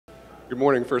Good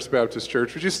morning, First Baptist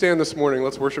Church. Would you stand this morning?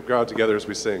 Let's worship God together as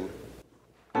we sing.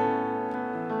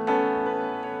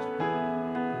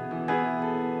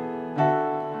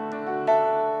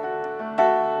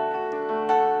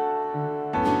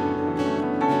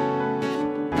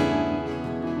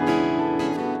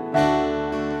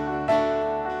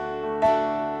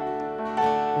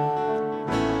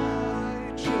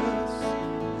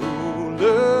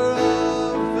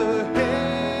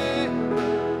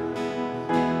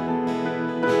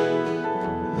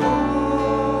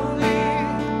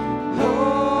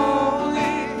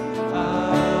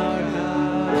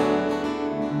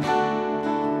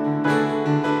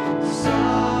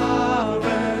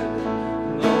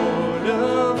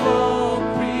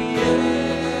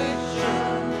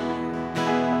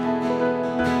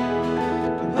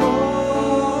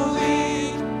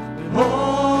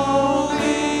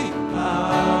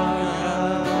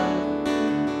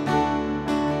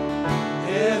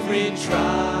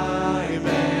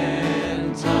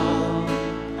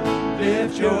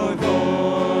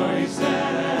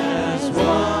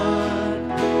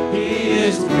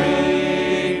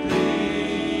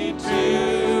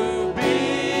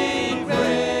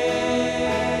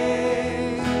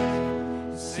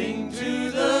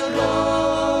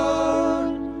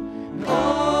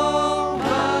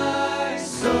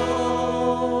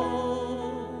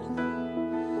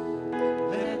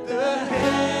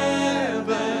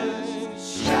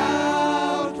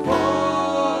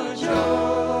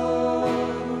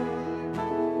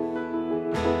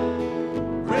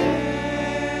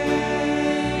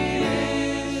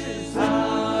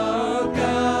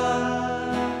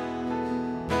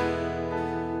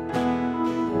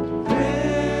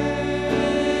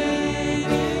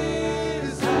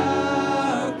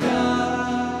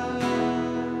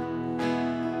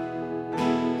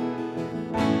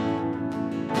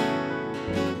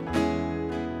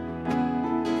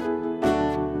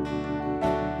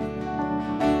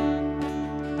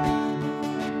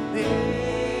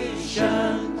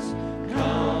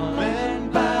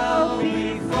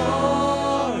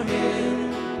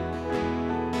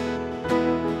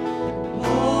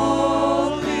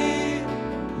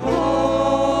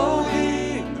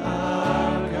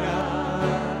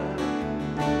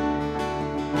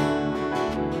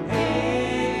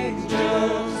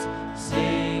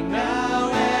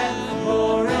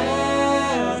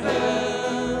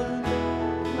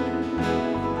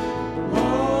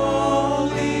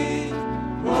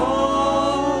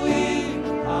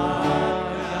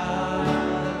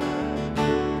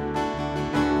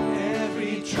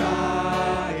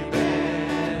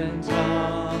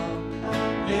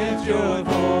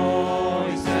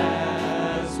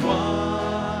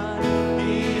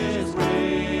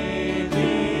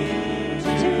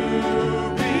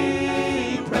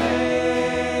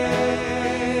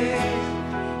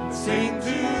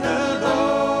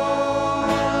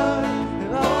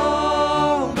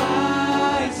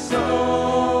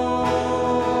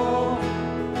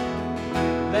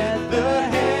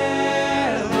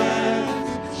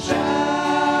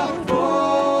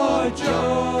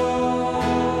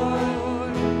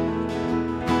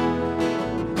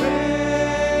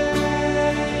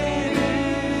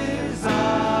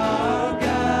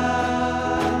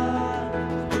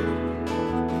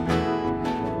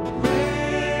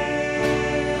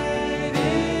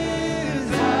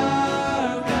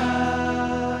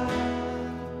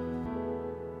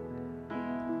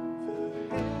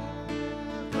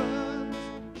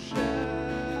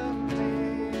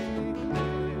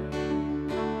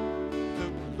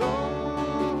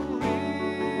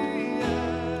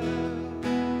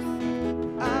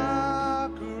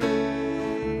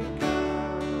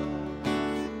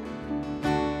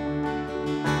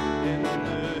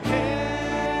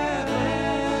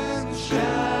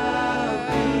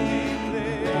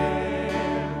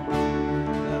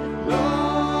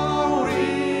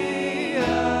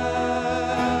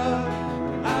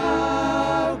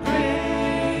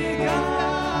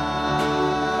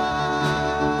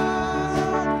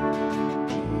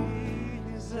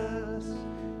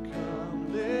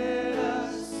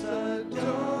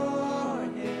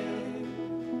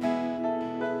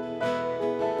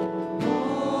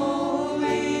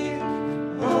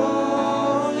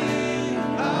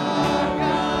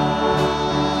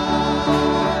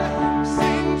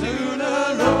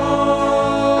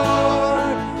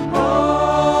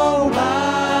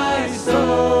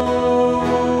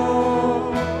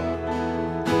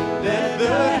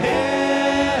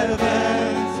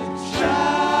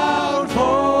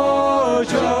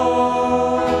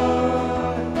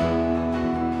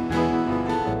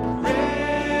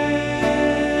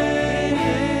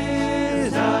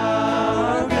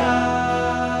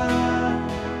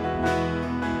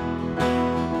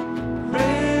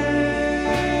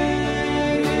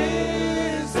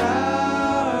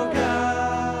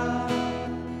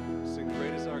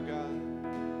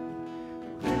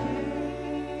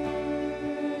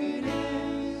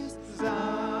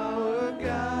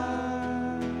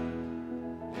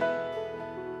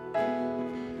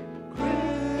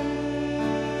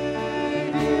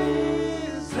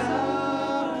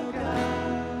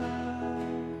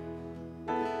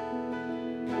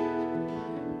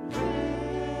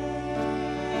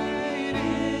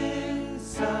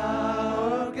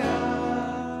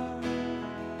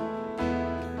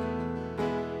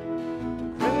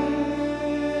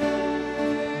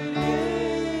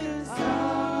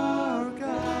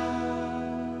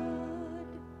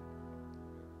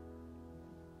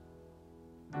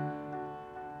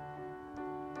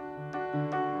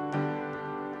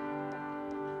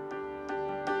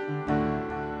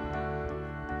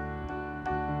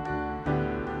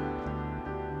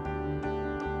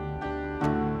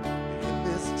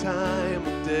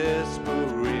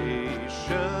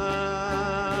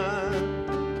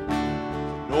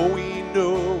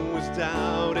 was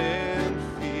doubt and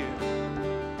fear.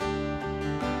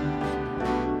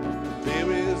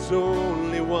 There is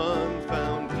only one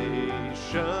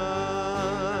foundation.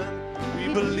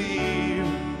 We believe.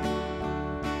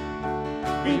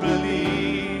 We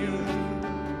believe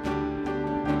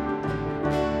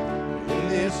in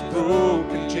this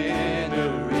broken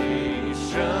generation.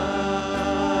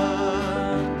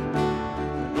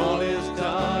 When all is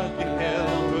dark, you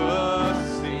help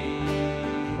us see.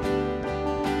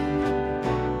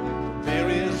 There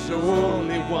is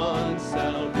only one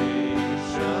salvation.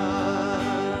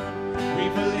 We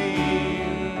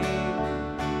believe.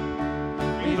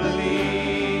 We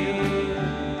believe.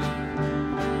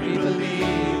 We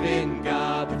believe in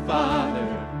God the Father.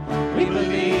 We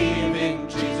believe in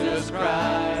Jesus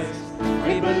Christ.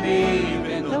 We believe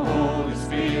in the Holy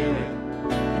Spirit,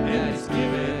 and He's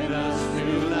given us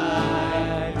new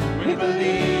life. We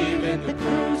believe in the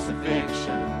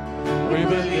crucifixion. We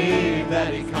believe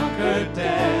that He conquered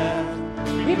death.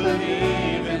 We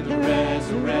believe in the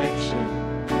resurrection,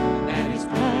 and He's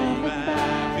coming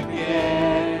back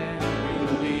again. We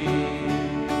believe.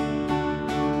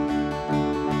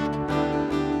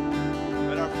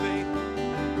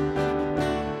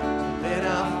 Let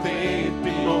our faith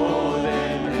be more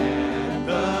than anthems,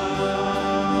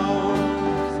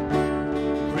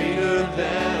 greater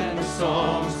than the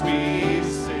songs we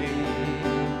sing.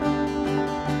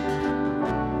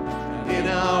 In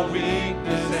our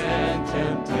weakness and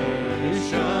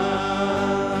temptations,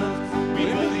 we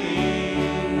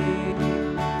believe.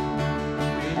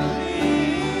 We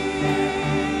believe.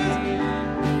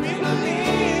 We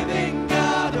believe in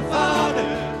God the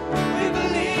Father. We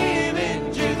believe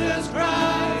in Jesus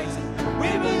Christ. We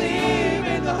believe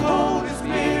in the Holy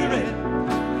Spirit,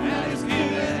 and He's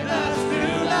given us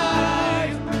new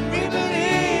life. We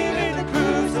believe in the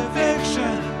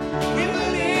crucifixion. We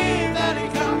believe that He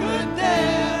conquered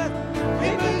death. We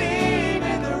believe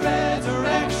in the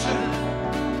resurrection,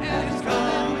 and He's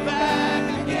coming back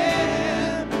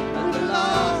again. And the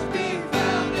lost being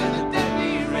found, and the dead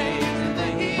be raised, in the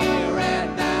here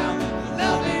and now. The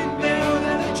loving build,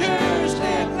 and the church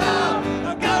live now.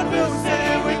 Our God will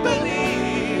say, we believe,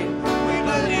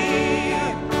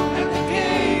 and the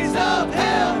gates of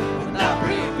hell will not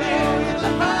prevail. In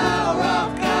the power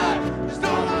of God, there's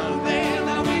no one there.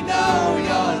 Now we know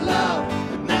Your love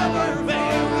will never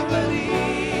fail.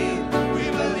 We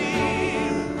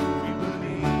believe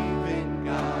in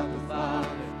God the Father.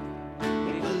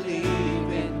 We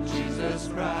believe in Jesus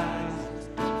Christ.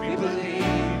 We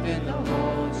believe in the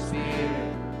Holy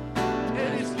Spirit,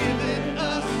 and He's given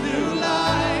us new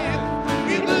life.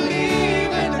 We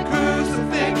believe in the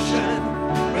crucifixion.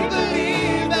 We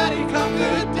believe that He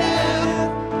conquered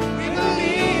death. We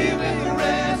believe in the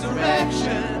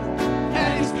resurrection,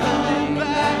 and He's coming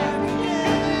back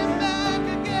again, back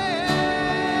again.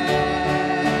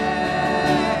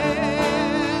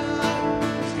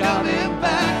 He's coming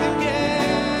back again.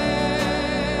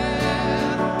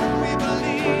 We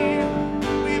believe,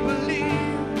 we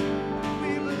believe,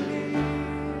 we believe.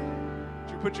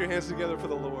 Would you put your hands together for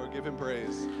the Lord? Give Him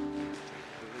praise.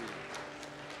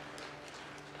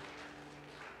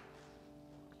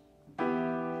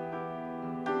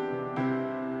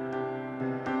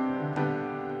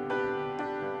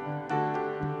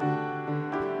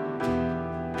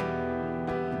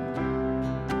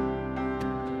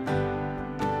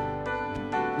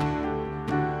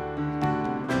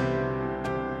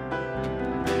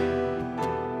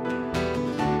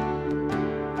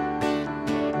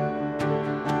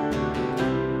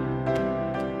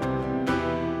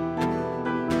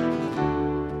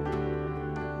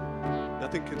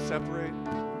 Nothing can separate.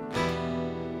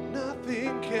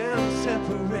 Nothing can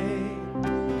separate.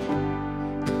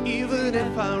 Even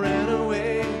if I ran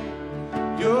away,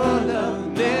 Your love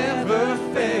never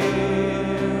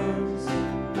fails.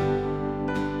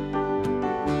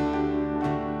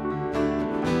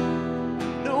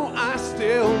 No, I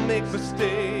still make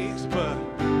mistakes, but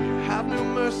You have new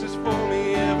mercies for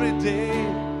me every day.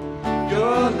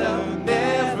 Your love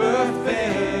never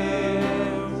fails.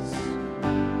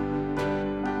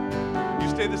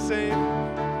 Stay the same.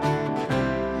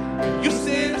 You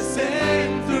stay the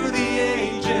same through the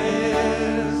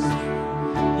ages.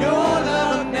 Your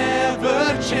love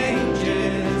never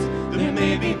changes. There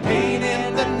may be pain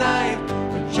in the night,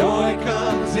 but joy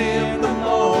comes in the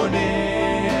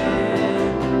morning.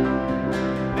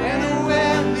 And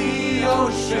when the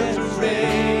oceans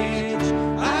rage,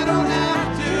 I don't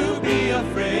have to be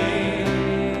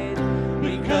afraid,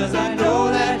 because I know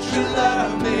that You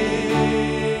love me.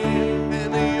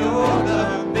 Your love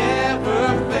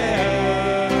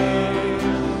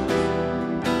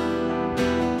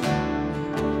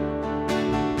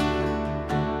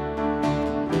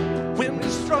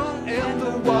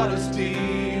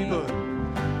sea, but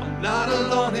I'm not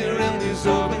alone here in these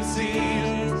open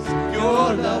seas.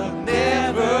 Your love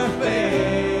never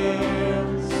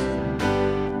fails.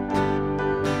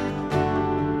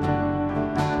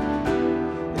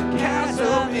 The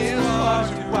chasm is far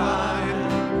too wide.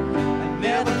 I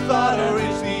never thought I'd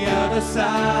reach the other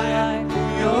side.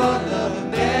 Your love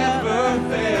never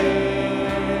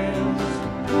fails.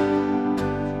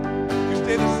 You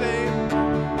stay the same.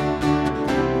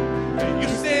 You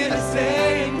stay the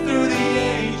same through the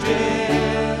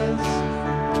ages.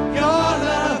 Your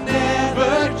love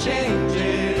never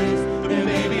changes. There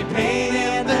may be pain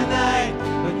in the night,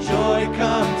 but joy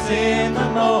comes in the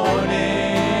morning.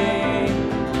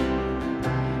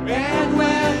 And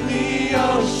when the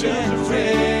oceans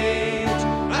rage,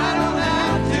 I don't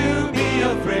have to be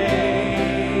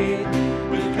afraid,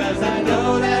 because I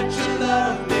know that you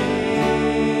love me.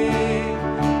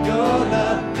 Your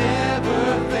love never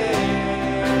fails.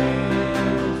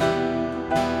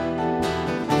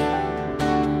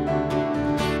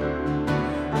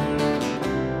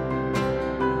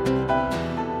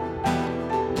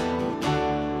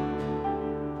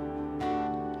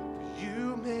 You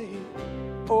make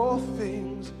all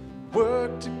things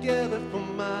work together for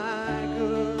my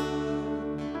good.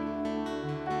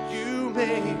 You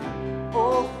make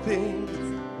all things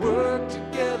work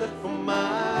together for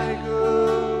my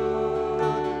good.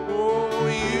 Oh,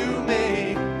 you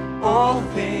make all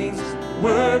things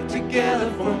work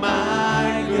together for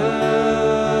my good.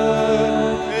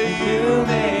 You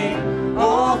make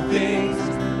all things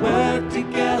work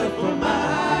together for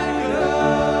my good.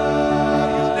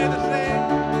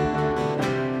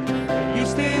 You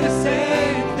stay the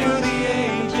same through the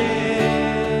ages.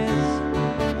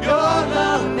 Your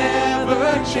love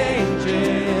never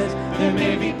changes. There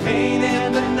may be pain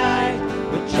in the night,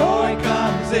 but joy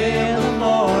comes in the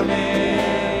morning.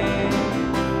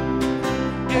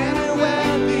 And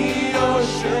when the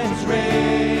oceans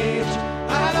rage,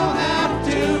 I don't have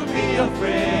to be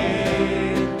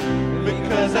afraid,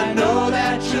 because I know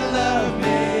that you love me.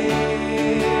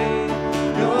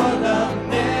 Your love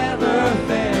never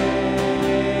fails.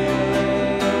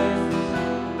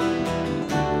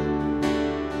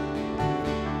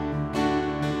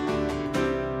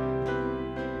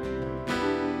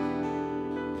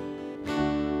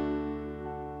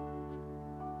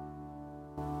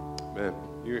 Man,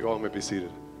 you all may be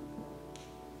seated.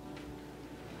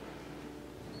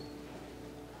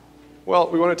 Well,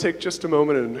 we want to take just a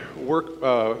moment and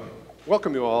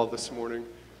welcome you all this morning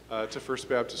to First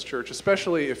Baptist Church,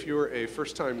 especially if you're a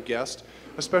first-time guest.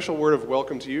 A special word of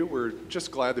welcome to you. We're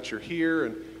just glad that you're here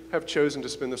and have chosen to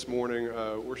spend this morning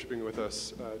worshiping with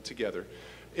us together.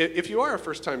 If you are a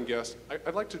first-time guest,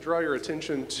 I'd like to draw your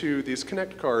attention to these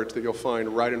Connect cards that you'll find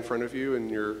right in front of you in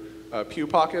your pew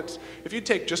pockets. If you'd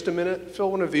take just a minute,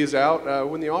 fill one of these out.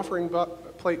 When the offering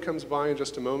plate comes by in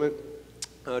just a moment,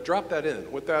 drop that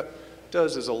in. What that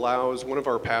does is allows one of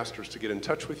our pastors to get in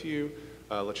touch with you,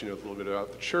 let you know a little bit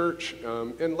about the church,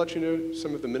 and let you know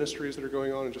some of the ministries that are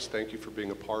going on, and just thank you for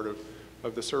being a part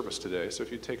of the service today. So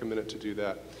if you'd take a minute to do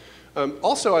that.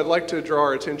 Also, I'd like to draw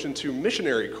our attention to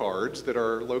missionary cards that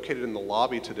are located in the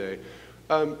lobby today.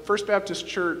 First Baptist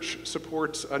Church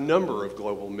supports a number of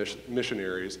global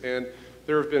missionaries, and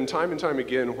there have been time and time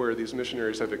again where these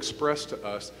missionaries have expressed to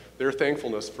us their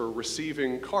thankfulness for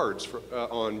receiving cards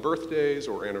on birthdays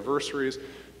or anniversaries,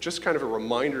 just kind of a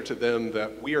reminder to them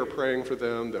that we are praying for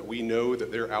them, that we know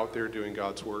that they're out there doing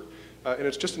God's work, and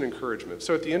it's just an encouragement.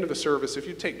 So at the end of the service, if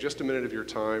you take just a minute of your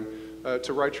time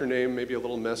to write your name, maybe a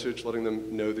little message letting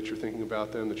them know that you're thinking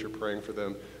about them, that you're praying for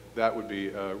them, that would be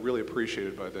really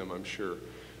appreciated by them, I'm sure.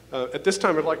 At this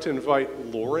time, I'd like to invite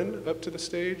Lauren up to the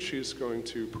stage. She's going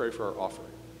to pray for our offering.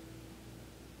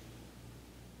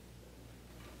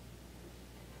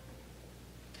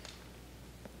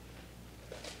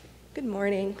 Good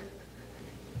morning.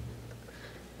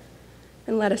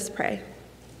 And let us pray.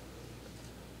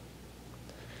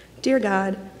 Dear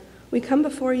God, we come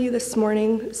before you this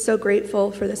morning so grateful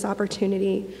for this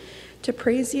opportunity to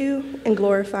praise you and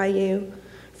glorify you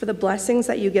for the blessings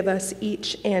that you give us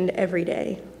each and every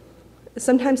day.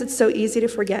 Sometimes it's so easy to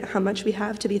forget how much we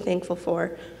have to be thankful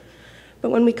for. But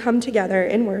when we come together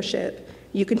in worship,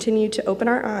 you continue to open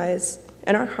our eyes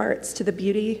and our hearts to the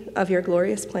beauty of your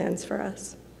glorious plans for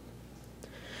us.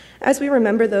 As we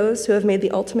remember those who have made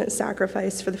the ultimate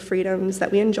sacrifice for the freedoms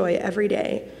that we enjoy every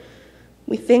day,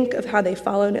 we think of how they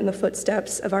followed in the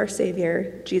footsteps of our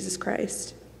Savior, Jesus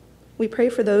Christ. We pray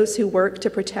for those who work to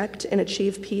protect and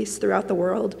achieve peace throughout the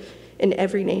world in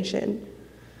every nation.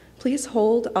 Please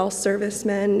hold all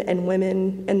servicemen and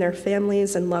women and their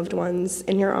families and loved ones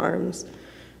in your arms.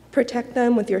 Protect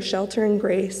them with your shelter and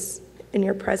grace in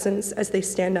your presence as they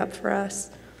stand up for us.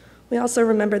 We also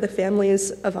remember the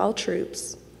families of all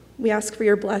troops. We ask for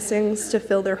your blessings to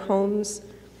fill their homes,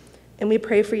 and we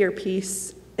pray for your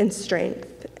peace and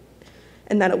strength,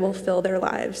 and that it will fill their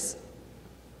lives.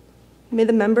 May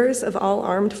the members of all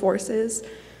armed forces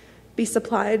be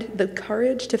supplied the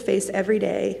courage to face every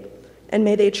day, and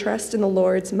may they trust in the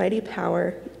Lord's mighty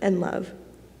power and love.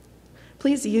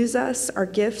 Please use us, our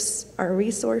gifts, our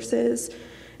resources,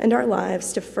 and our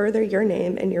lives to further your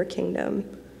name and your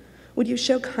kingdom. Would you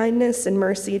show kindness and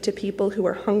mercy to people who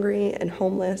are hungry and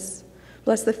homeless?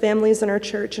 Bless the families in our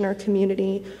church and our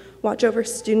community. Watch over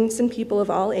students and people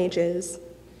of all ages,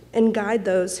 and guide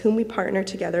those whom we partner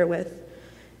together with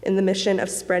in the mission of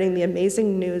spreading the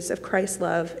amazing news of Christ's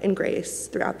love and grace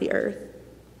throughout the earth.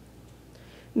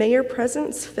 May your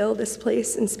presence fill this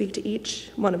place and speak to each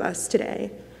one of us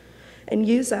today, and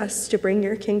use us to bring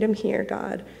your kingdom here,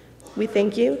 God. We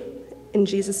thank you. In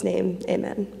Jesus' name,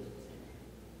 amen.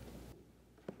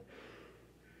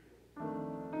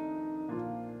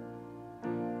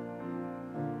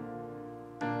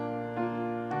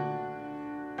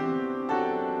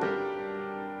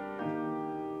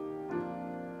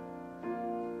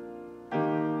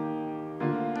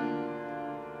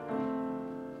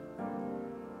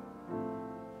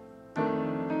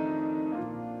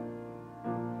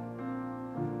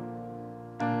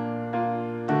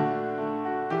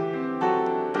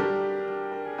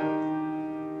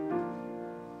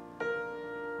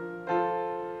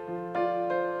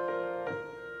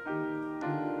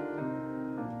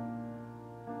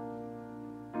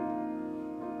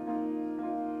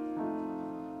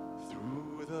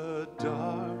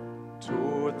 Dark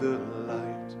toward the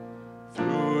light,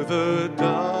 through the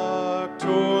dark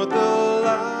toward the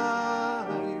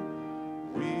light,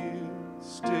 we'll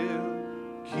still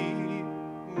keep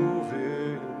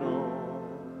moving on.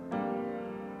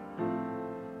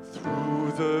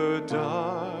 Through the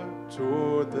dark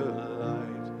toward the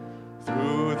light,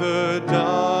 through the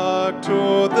dark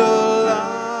toward the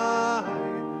light,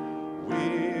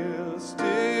 we'll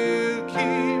still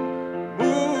keep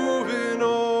moving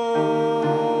on.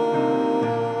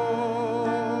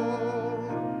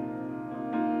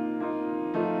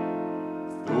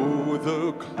 Though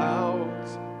the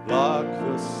clouds block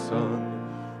the sun,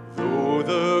 though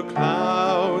the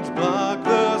clouds block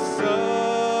the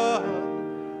sun,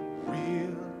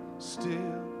 we'll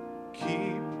still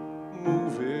keep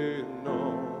moving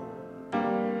on.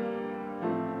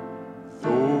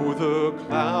 Though the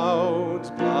clouds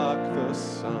block the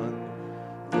sun,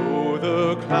 though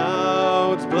the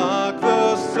clouds block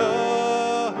the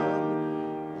sun,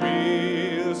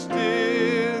 we'll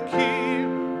still keep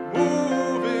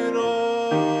moving on.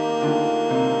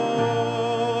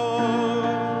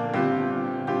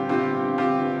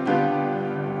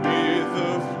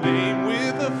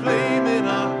 With a flame in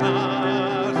our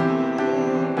hearts,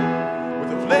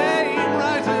 with a flame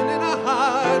rising in our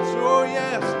hearts, oh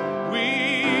yes,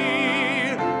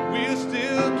 we'll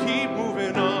still keep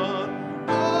moving on.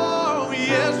 Oh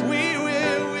yes, we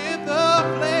will, with a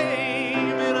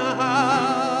flame in our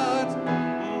hearts,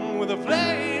 with a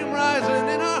flame rising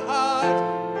in our hearts,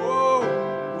 oh,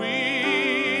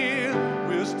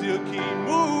 we'll still keep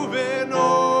moving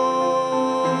on.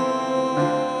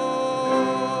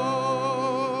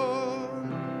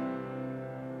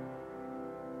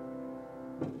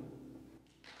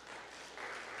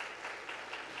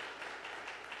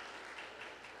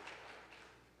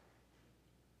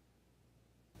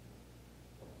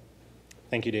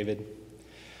 Thank you, David.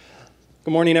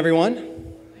 Good morning, everyone.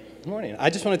 Good morning. I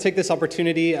just want to take this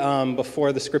opportunity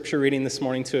before the scripture reading this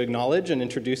morning to acknowledge and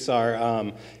introduce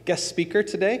our guest speaker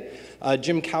today.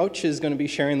 Jim Couch is going to be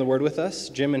sharing the word with us.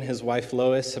 Jim and his wife,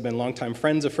 Lois, have been longtime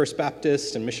friends of First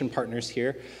Baptist and mission partners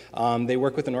here. They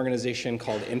work with an organization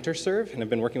called InterServe and have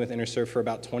been working with InterServe for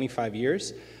about 25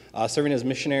 years. Serving as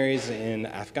missionaries in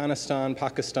Afghanistan,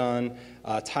 Pakistan,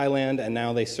 Thailand, and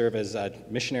now they serve as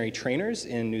missionary trainers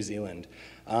in New Zealand.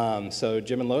 So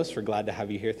Jim and Lois, we're glad to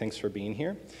have you here. Thanks for being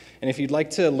here. And if you'd like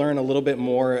to learn a little bit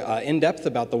more in depth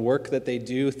about the work that they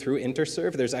do through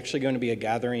InterServe, there's actually going to be a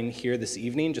gathering here this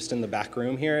evening, just in the back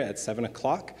room here at 7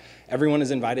 o'clock. Everyone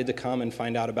is invited to come and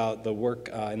find out about the work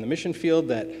in the mission field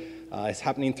that is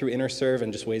happening through InterServe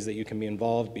and just ways that you can be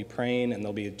involved, be praying, and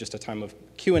there'll be just a time of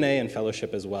Q&A and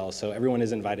fellowship as well. So everyone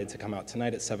is invited to come out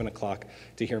tonight at 7 o'clock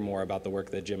to hear more about the work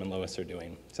that Jim and Lois are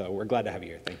doing. So we're glad to have you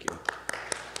here. Thank you.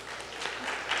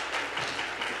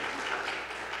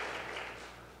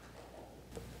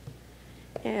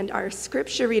 And our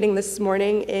scripture reading this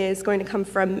morning is going to come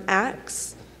from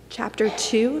Acts chapter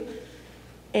 2,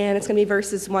 And it's going to be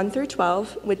verses 1 through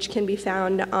 12, which can be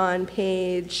found on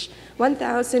page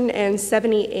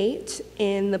 1078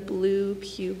 in the Blue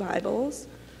Pew Bibles.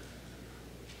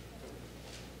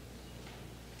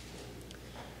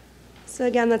 So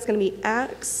again, that's going to be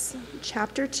Acts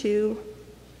chapter 2,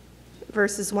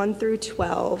 verses 1 through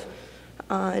 12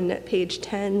 on page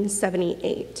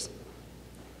 1078.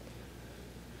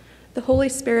 The Holy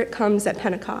Spirit comes at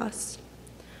Pentecost.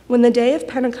 When the day of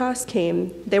Pentecost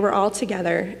came, they were all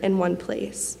together in one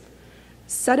place.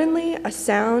 Suddenly, a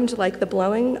sound like the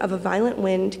blowing of a violent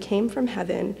wind came from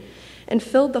heaven and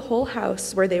filled the whole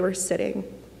house where they were sitting.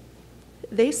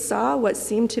 They saw what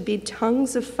seemed to be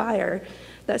tongues of fire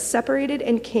that separated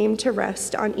and came to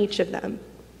rest on each of them.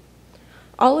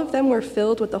 All of them were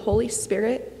filled with the Holy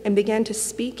Spirit and began to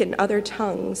speak in other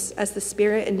tongues as the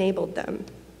Spirit enabled them.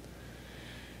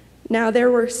 Now they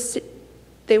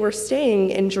were staying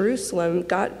in Jerusalem,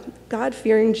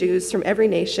 God-fearing Jews from every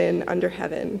nation under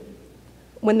heaven.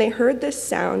 When they heard this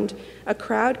sound, a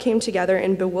crowd came together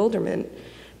in bewilderment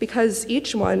because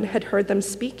each one had heard them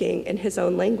speaking in his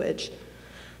own language.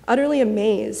 Utterly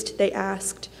amazed, they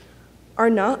asked, "Are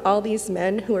not all these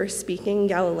men who are speaking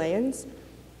Galileans?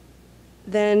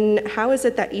 Then how is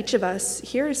it that each of us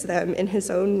hears them in his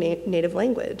own native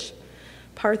language?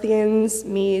 Parthians,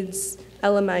 Medes,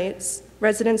 Elamites,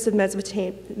 residents of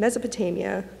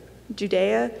Mesopotamia,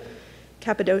 Judea,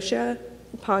 Cappadocia,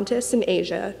 Pontus and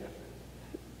Asia,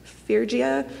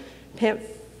 Phrygia,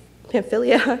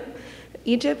 Pamphylia,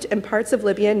 Egypt, and parts of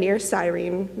Libya near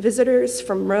Cyrene, visitors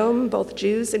from Rome, both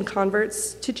Jews and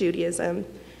converts to Judaism,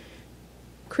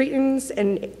 Cretans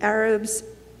and Arabs,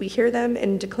 we hear them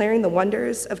in declaring the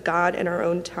wonders of God in our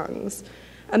own tongues.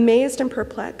 Amazed and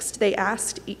perplexed, they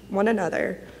asked one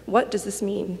another, 'What does this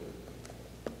mean?'"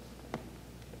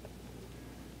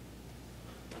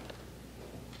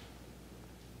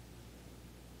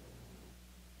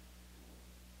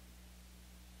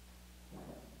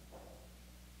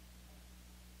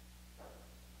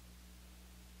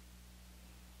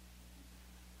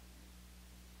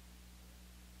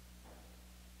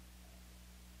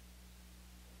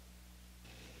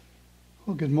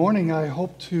 Well, good morning. I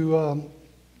hope to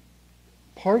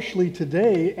partially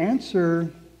today answer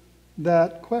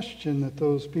that question that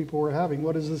those people were having.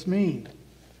 What does this mean?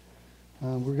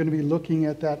 We're going to be looking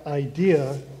at that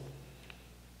idea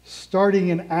starting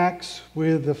in Acts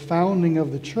with the founding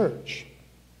of the church.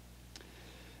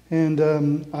 And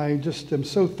I just am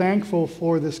so thankful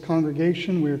for this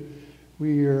congregation.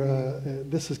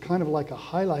 This is kind of like a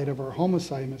highlight of our home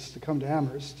assignments to come to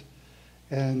Amherst.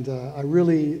 And I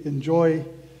really enjoy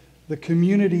the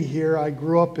community here. I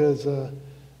grew up as a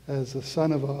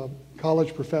son of a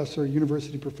college professor,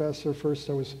 university professor. First,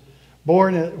 I was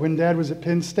born when Dad was at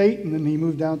Penn State, and then he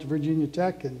moved down to Virginia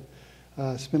Tech, and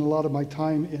spent a lot of my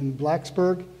time in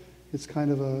Blacksburg. It's kind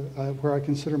of where I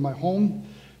consider my home.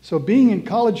 So being in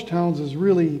college towns is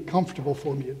really comfortable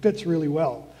for me. It fits really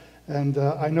well. And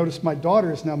I noticed my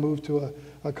daughter has now moved to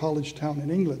a college town in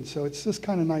England. So it's just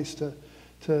kind of nice to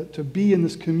be in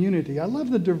this community. I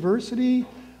love the diversity.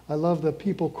 I love the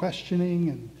people questioning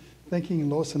and thinking.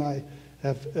 And Lois and I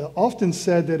have often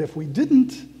said that if we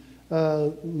didn't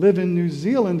live in New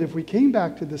Zealand, if we came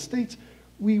back to the States,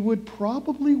 we would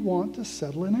probably want to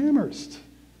settle in Amherst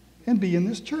and be in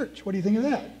this church. What do you think of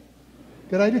that?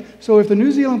 Good idea? So if the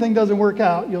New Zealand thing doesn't work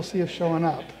out, you'll see us showing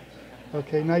up.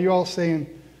 Okay, now you're all saying,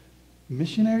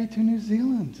 missionary to New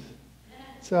Zealand.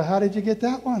 So how did you get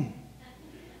that one?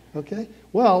 Okay.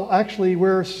 Well, actually,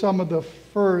 we're some of the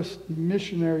first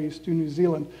missionaries to New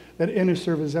Zealand that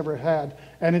InterServe has ever had.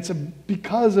 And it's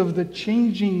because of the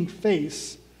changing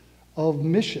face of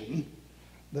mission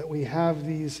that we have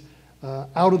these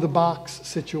out-of-the-box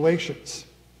situations.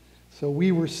 So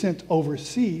we were sent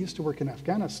overseas to work in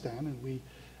Afghanistan, and we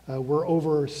were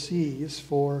overseas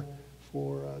for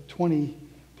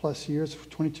 20-plus years,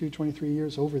 22, 23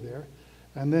 years over there.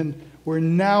 And then we're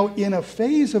now in a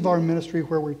phase of our ministry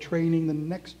where we're training the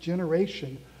next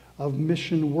generation of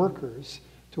mission workers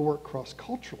to work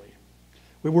cross-culturally.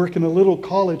 We work in a little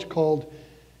college called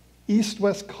East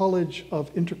West College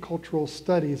of Intercultural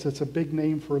Studies. It's a big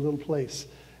name for a little place.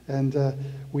 And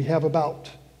we have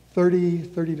about 30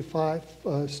 to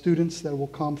 5 students that will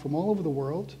come from all over the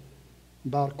world,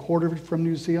 about a quarter from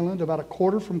New Zealand, about a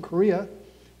quarter from Korea,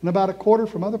 and about a quarter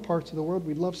from other parts of the world.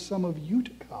 We'd love some of you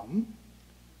to come.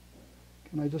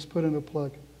 Can I just put in a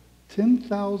plug?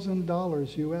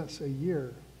 $10,000 US a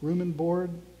year. Room and board,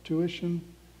 tuition,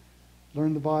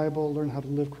 learn the Bible, learn how to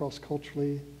live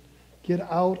cross-culturally. Get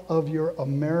out of your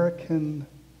American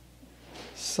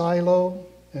silo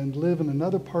and live in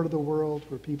another part of the world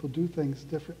where people do things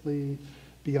differently,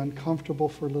 be uncomfortable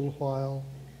for a little while,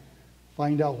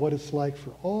 find out what it's like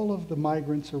for all of the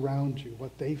migrants around you,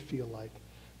 what they feel like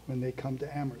when they come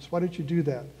to Amherst. Why don't you do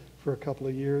that for a couple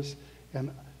of years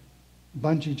and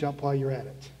bungee jump while you're at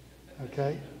it,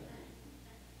 okay?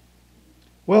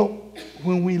 Well,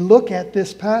 when we look at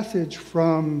this passage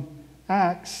from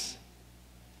Acts,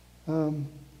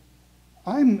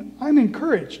 I'm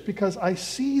encouraged because I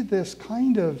see this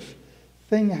kind of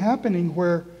thing happening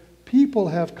where people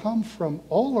have come from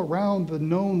all around the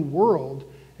known world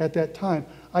at that time.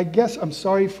 I guess I'm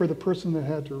sorry for the person that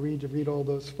had to read all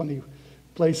those funny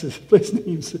place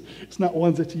names. It's not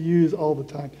ones that you use all the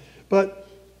time. But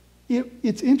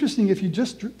it's interesting if you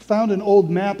just found an old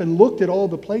map and looked at all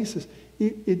the places,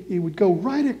 it would go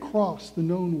right across the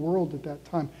known world at that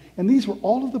time. And these were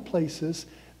all of the places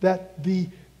that the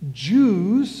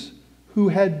Jews who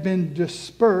had been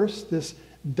dispersed, this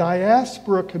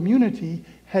diaspora community,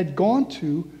 had gone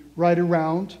to right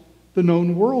around the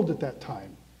known world at that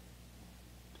time.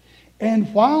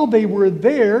 And while they were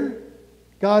there,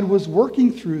 God was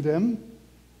working through them,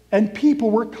 and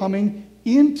people were coming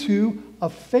into a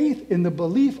faith in the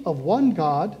belief of one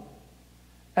God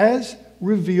as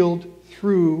revealed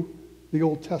through the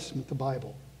Old Testament, the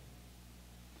Bible.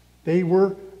 They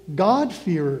were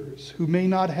God-fearers who may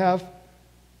not have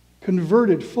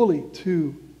converted fully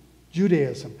to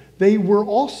Judaism. They were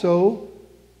also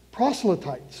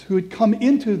proselytes who had come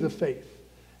into the faith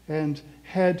and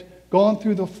had gone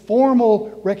through the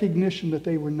formal recognition that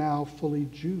they were now fully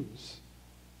Jews.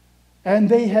 And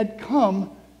they had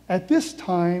come at this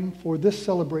time for this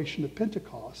celebration of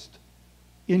Pentecost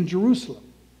in Jerusalem.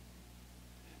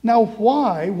 Now,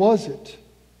 why was it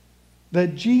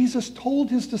that Jesus told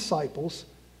his disciples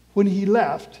when he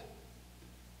left,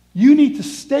 you need to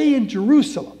stay in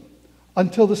Jerusalem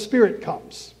until the Spirit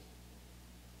comes?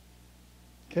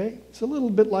 Okay? It's a little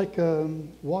bit like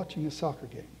watching a soccer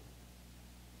game.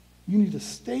 You need to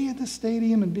stay at the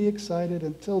stadium and be excited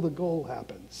until the goal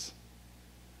happens.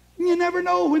 You never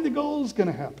know when the goal is going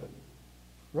to happen,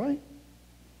 right?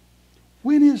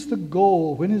 When is the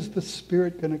goal? When is the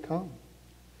Spirit going to come?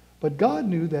 But God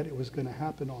knew that it was going to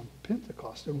happen on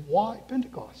Pentecost. And why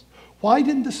Pentecost? Why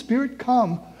didn't the Spirit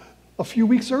come a few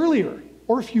weeks earlier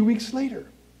or a few weeks later?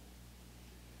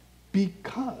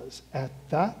 Because at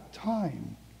that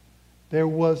time, there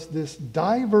was this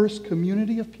diverse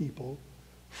community of people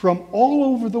from all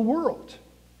over the world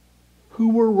who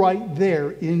were right there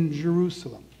in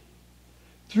Jerusalem.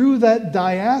 Through that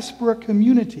diaspora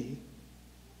community,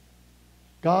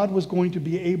 God was going to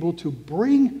be able to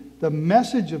bring the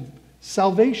message of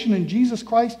salvation in Jesus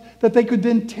Christ that they could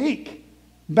then take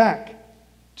back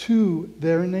to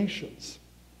their nations.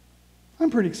 I'm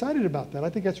pretty excited about that. I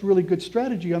think that's really good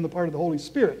strategy on the part of the Holy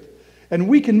Spirit. And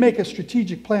we can make a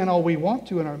strategic plan all we want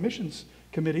to in our missions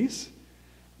committees.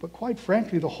 But quite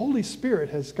frankly, the Holy Spirit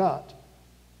has got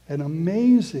an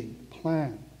amazing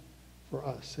plan for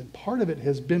us. And part of it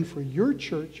has been for your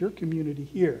church, your community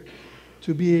here,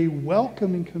 to be a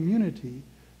welcoming community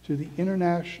to the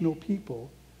international people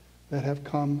that have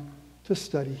come to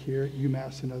study here at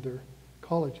UMass and other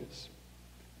colleges.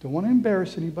 Don't want to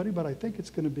embarrass anybody, but I think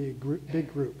it's going to be a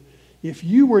big group. If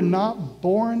you were not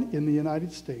born in the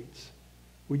United States,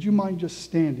 would you mind just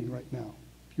standing right now?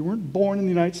 If you weren't born in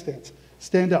the United States,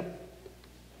 stand up.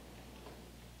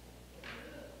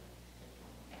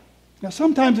 Now,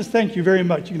 sometimes it's thank you very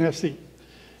much. You can have a seat.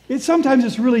 Sometimes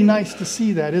it's really nice to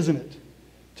see that, isn't it?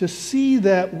 To see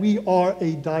that we are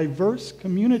a diverse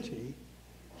community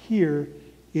here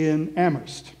in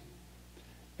Amherst.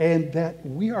 And that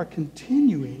we are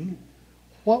continuing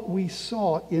what we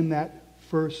saw in that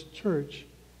first church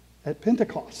at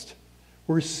Pentecost.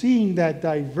 We're seeing that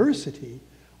diversity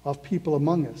of people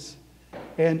among us.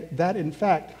 And that, in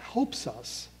fact, helps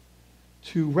us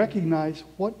to recognize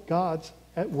what God's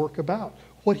at work about,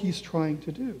 what he's trying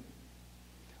to do.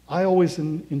 I always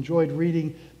enjoyed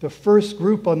reading the first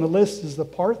group on the list is the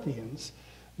Parthians.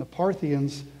 The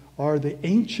Parthians are the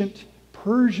ancient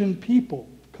Persian people,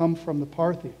 come from the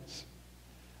Parthians.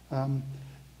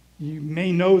 You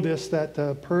may know this,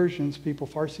 that Persians, people,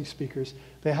 Farsi speakers,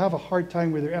 they have a hard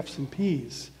time with their F's and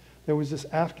P's. There was this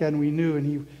Afghan we knew,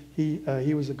 and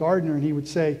he was a gardener, and he would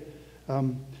say,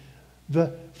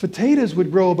 the potatoes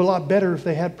would grow a lot better if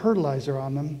they had fertilizer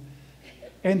on them.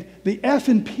 And the F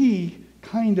and P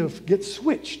kind of get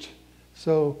switched.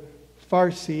 So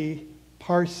Farsi,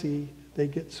 Parsi, they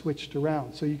get switched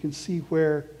around. So you can see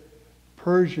where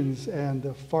Persians and the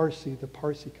Farsi, the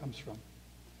Parsi comes from.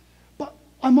 But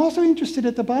I'm also interested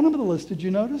at the bottom of the list. Did you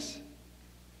notice?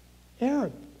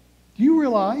 Arab. Do you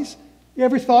realize? You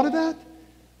ever thought of that?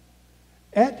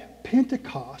 At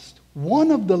Pentecost,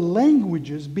 one of the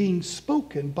languages being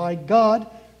spoken by God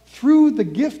through the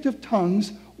gift of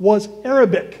tongues was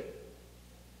Arabic.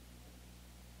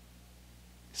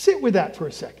 Sit with that for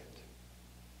a second.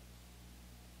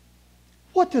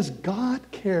 What does God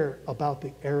care about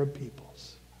the Arab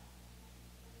peoples?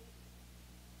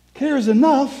 Cares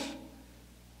enough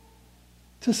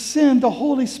to send the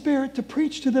Holy Spirit to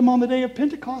preach to them on the day of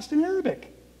Pentecost in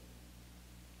Arabic.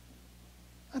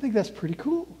 I think that's pretty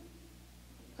cool.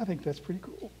 I think that's pretty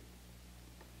cool.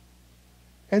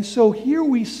 And so here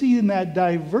we see in that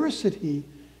diversity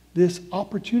this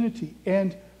opportunity.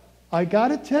 And I got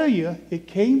to tell you, it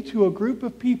came to a group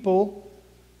of people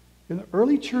in the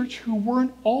early church who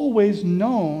weren't always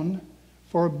known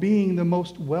for being the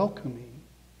most welcoming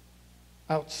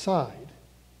outside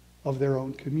of their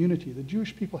own community. The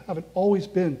Jewish people haven't always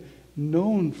been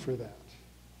known for that.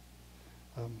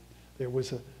 There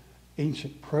was an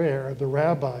ancient prayer of the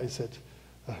rabbis that,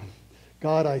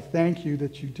 God, I thank you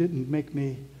that you didn't make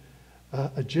me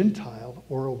a Gentile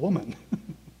or a woman.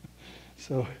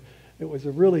 So it was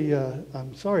a really,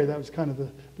 I'm sorry, that was kind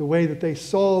of the way that they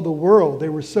saw the world. They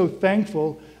were so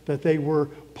thankful that they were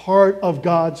part of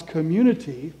God's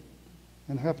community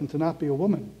and happened to not be a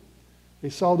woman. They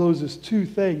saw those as two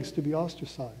things to be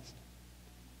ostracized.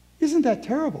 Isn't that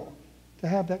terrible to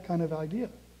have that kind of idea?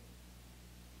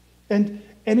 And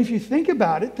if you think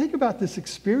about it, think about this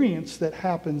experience that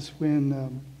happens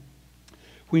when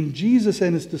Jesus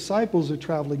and his disciples are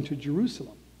traveling to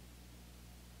Jerusalem.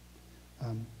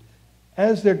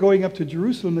 As they're going up to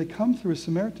Jerusalem, they come through a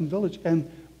Samaritan village,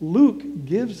 and Luke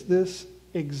gives this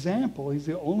example. He's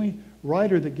the only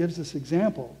writer that gives this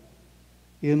example.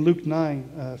 In Luke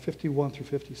 9, 51 through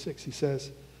 56, he says,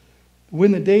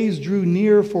 when the days drew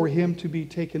near for him to be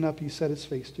taken up, he set his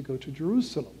face to go to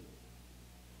Jerusalem.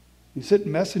 He sent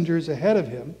messengers ahead of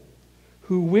him,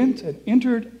 who went and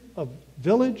entered a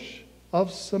village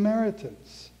of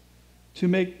Samaritans to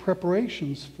make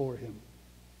preparations for him.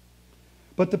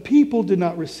 But the people did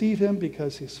not receive him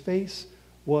because his face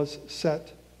was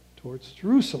set towards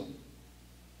Jerusalem.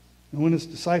 And when his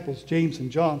disciples, James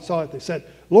and John, saw it, they said,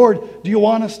 Lord, do you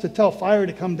want us to tell fire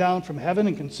to come down from heaven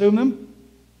and consume them?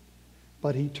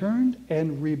 But he turned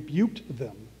and rebuked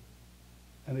them,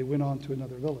 and they went on to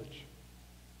another village.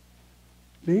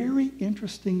 Very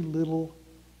interesting little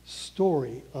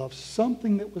story of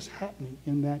something that was happening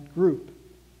in that group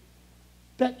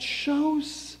that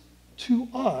shows to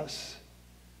us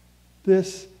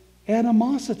this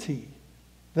animosity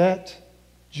that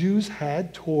Jews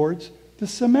had towards the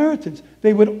Samaritans.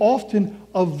 They would often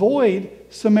avoid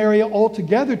Samaria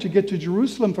altogether to get to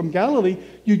Jerusalem from Galilee.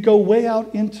 You'd go way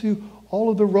out into all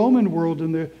of the Roman world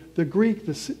and the Greek,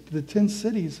 the 10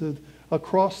 cities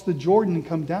across the Jordan, and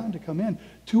come down to come in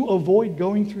to avoid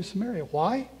going through Samaria.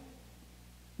 Why?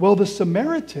 Well, the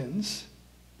Samaritans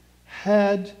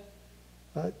had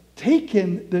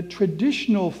taken the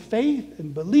traditional faith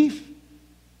and belief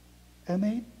and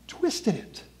they twisted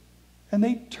it and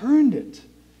they turned it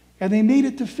and they made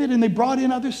it to fit, and they brought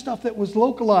in other stuff that was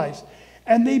localized,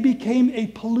 and they became a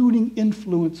polluting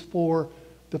influence for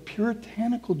the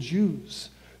puritanical Jews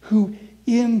who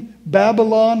in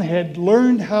Babylon had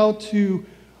learned how to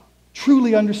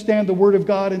truly understand the Word of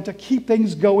God and to keep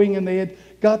things going, and they had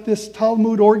got this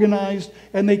Talmud organized,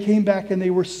 and they came back and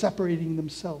they were separating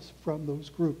themselves from those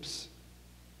groups.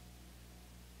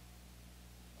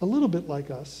 A little bit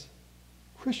like us,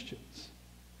 Christians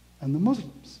and the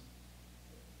Muslims,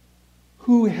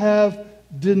 who have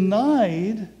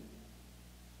denied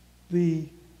the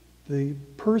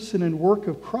person and work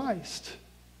of Christ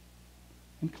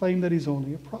and claim that he's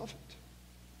only a prophet.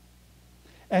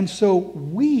 And so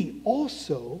we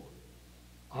also,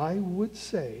 I would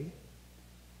say,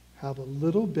 have a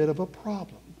little bit of a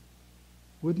problem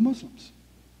with Muslims.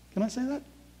 Can I say that?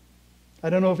 I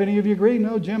don't know if any of you agree.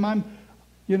 No, Jim,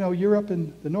 you're up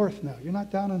in the north now. You're not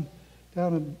down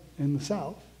in the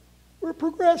south. We're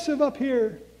progressive up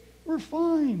here. We're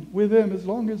fine with them as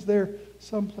long as they're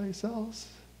someplace else.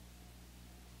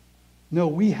 No,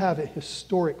 we have a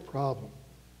historic problem,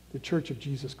 the Church of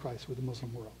Jesus Christ, with the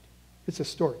Muslim world. It's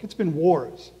historic. It's been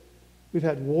wars. We've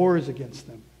had wars against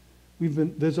them.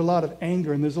 There's a lot of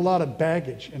anger and there's a lot of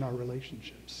baggage in our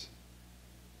relationships.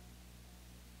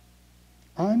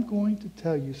 I'm going to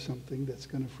tell you something that's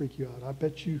going to freak you out. I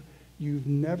bet you've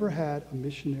never had a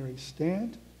missionary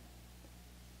stand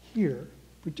here,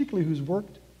 particularly who's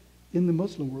worked in the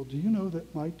Muslim world. Do you know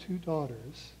that my 2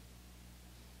 daughters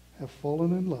have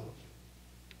fallen in love?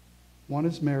 One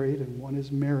is married and one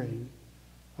is marrying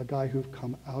a guy who've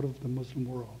come out of the Muslim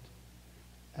world,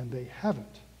 and they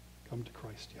haven't come to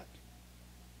Christ yet.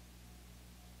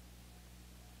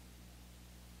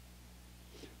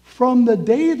 From the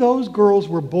day those girls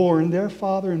were born, their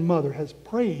father and mother has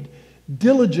prayed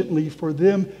diligently for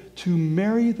them to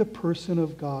marry the person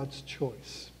of God's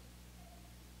choice.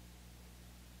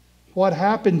 What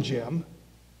happened, Jim?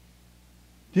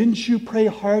 Didn't you pray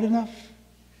hard enough?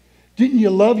 Didn't you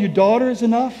love your daughters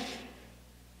enough?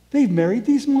 They've married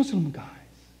these Muslim guys.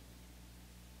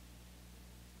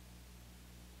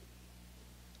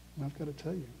 And I've got to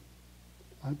tell you,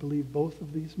 I believe both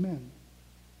of these men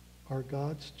are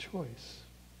God's choice.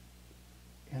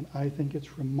 And I think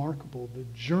it's remarkable the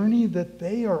journey that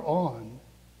they are on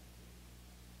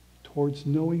towards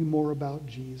knowing more about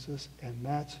Jesus, and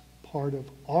that's part of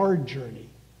our journey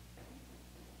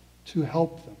to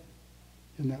help them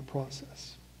in that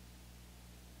process.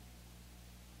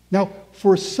 Now,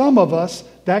 for some of us,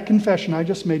 that confession I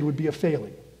just made would be a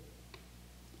failing.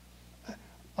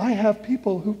 I have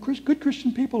people good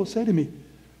Christian people who say to me,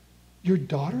 your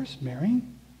daughter's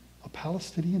marrying a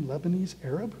Palestinian Lebanese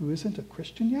Arab who isn't a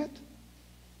Christian yet?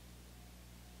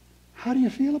 How do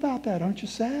you feel about that? Aren't you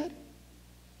sad?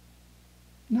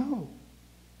 No.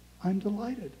 I'm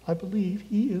delighted. I believe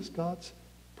he is God's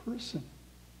person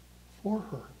for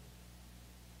her.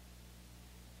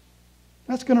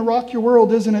 That's going to rock your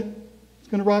world, isn't it? It's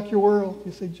going to rock your world.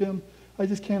 You say, Jim, I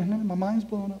just can't handle it. My mind's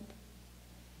blown up.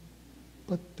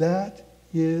 But that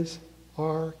is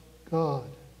our God.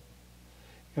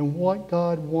 And what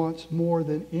God wants more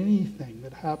than anything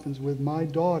that happens with my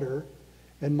daughter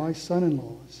and my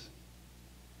son-in-laws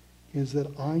is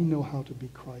that I know how to be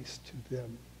Christ to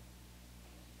them.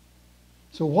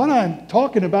 So what I'm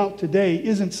talking about today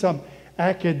isn't some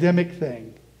academic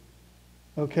thing,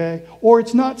 okay? Or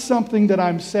it's not something that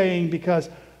I'm saying because,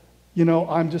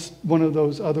 I'm just one of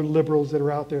those other liberals that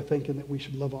are out there thinking that we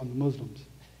should love on the Muslims.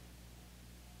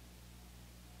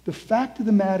 The fact of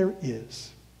the matter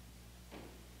is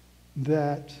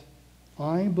that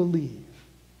I believe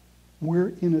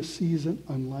we're in a season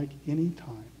unlike any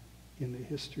time in the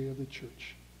history of the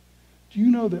church. Do you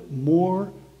know that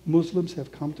more Muslims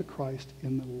have come to Christ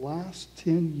in the last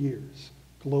 10 years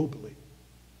globally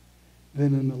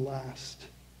than in the last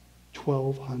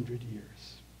 1,200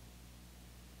 years?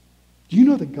 Do you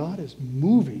know that God is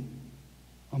moving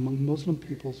among Muslim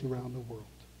peoples around the world?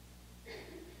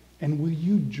 And will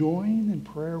you join in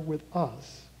prayer with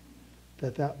us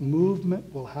that that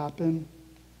movement will happen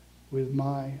with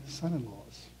my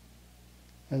son-in-laws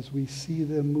as we see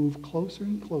them move closer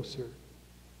and closer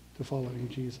to following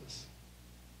Jesus?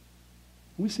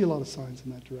 We see a lot of signs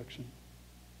in that direction.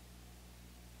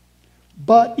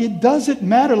 But it doesn't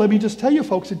matter. Let me just tell you,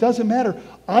 folks, it doesn't matter.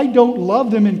 I don't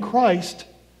love them in Christ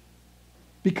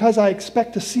because I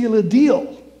expect to seal a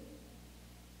deal.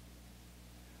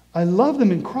 I love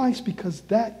them in Christ because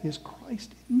that is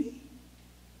Christ in me.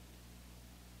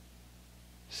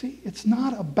 See, it's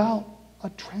not about a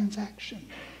transaction.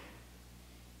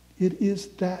 It is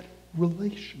that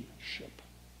relationship.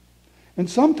 And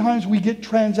sometimes we get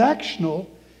transactional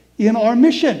in our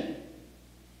mission.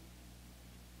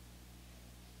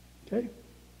 Okay?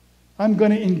 I'm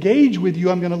going to engage with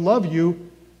you. I'm going to love you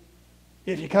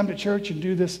if you come to church and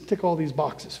do this, tick all these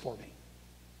boxes for me.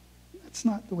 That's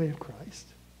not the way of Christ.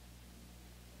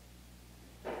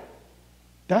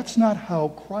 That's not how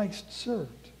Christ served.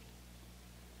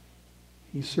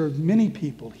 He served many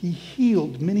people. He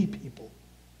healed many people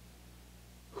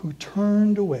who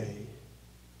turned away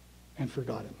and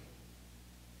forgot him.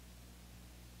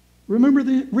 Remember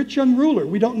the rich young ruler?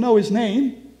 We don't know his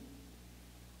name.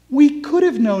 We could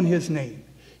have known his name.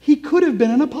 He could have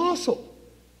been an apostle.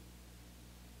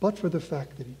 But for the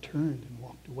fact that he turned and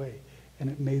walked away, and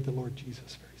it made the Lord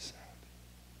Jesus very sad.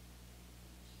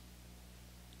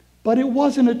 But it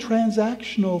wasn't a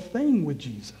transactional thing with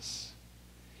Jesus.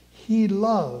 He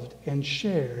loved and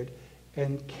shared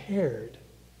and cared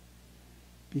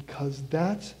because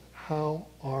that's how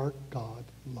our God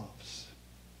loves.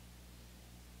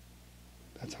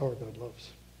 That's how our God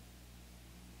loves.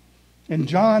 And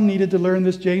John needed to learn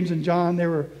this. James and John, they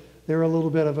were a little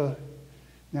bit of a...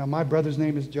 Now, my brother's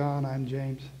name is John. I'm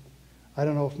James. I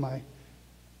don't know if my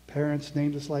parents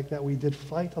named us like that. We did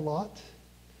fight a lot.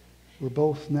 We're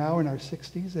both now in our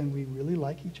 60s, and we really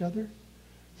like each other.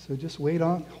 So just hold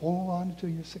on until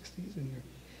your 60s, and you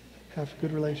have a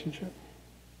good relationship.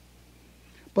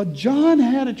 But John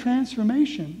had a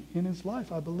transformation in his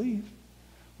life, I believe.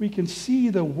 We can see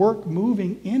the work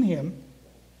moving in him.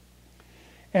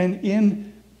 And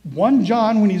in 1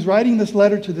 John, when he's writing this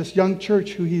letter to this young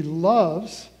church who he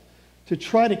loves, to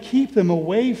try to keep them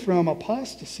away from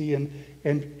apostasy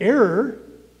and error,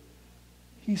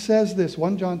 he says this,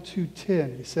 1 John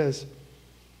 2:10, he says,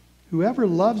 whoever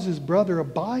loves his brother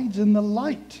abides in the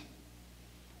light,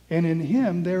 and in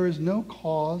him there is no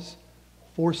cause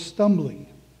for stumbling.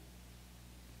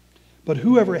 But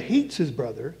whoever hates his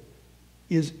brother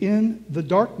is in the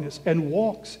darkness and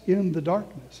walks in the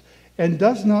darkness and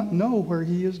does not know where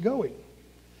he is going,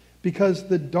 because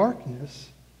the darkness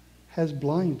has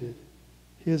blinded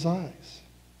his eyes.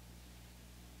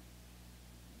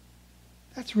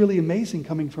 That's really amazing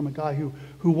coming from a guy who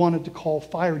wanted to call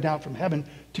fire down from heaven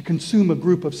to consume a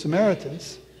group of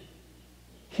Samaritans.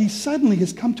 He suddenly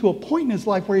has come to a point in his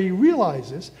life where he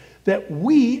realizes that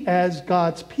we as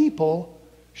God's people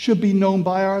should be known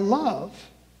by our love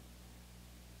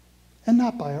and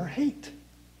not by our hate.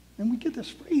 And we get this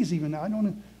phrase even now. I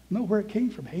don't know where it came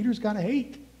from. Haters gotta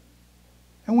hate.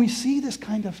 And we see this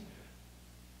kind of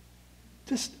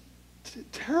just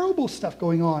terrible stuff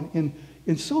going on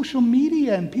in social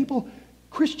media, and people,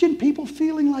 Christian people,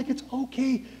 feeling like it's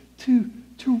okay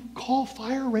to call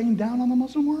fire rain down on the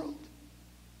Muslim world.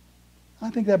 I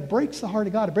think that breaks the heart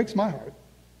of God. It breaks my heart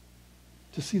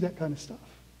to see that kind of stuff.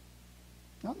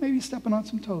 Not maybe stepping on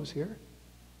some toes here,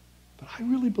 but I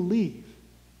really believe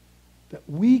that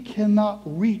we cannot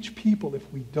reach people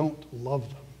if we don't love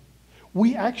them.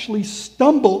 We actually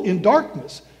stumble in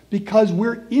darkness because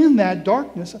we're in that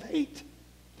darkness of hate.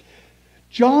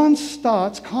 John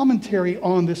Stott's commentary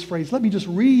on this phrase, let me just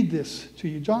read this to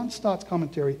you. John Stott's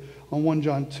commentary on 1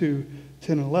 John 2,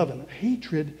 10 and 11.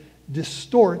 Hatred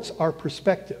distorts our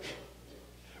perspective.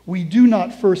 We do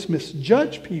not first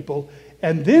misjudge people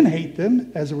and then hate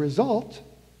them as a result.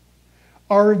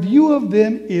 Our view of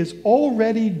them is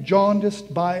already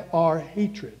jaundiced by our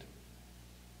hatred.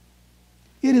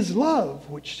 It is love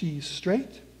which sees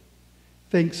straight,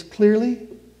 thinks clearly,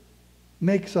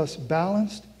 makes us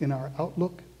balanced in our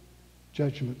outlook,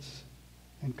 judgments,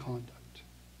 and conduct.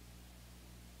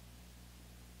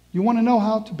 You want to know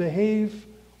how to behave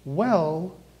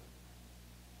well?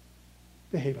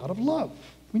 Behave out of love.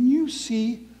 When you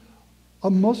see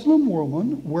a Muslim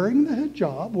woman wearing the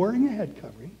hijab, wearing a head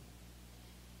covering,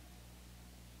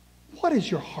 what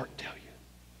does your heart tell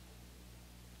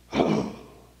you?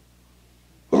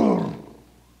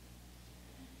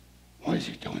 Why is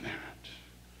he doing that?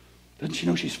 Doesn't she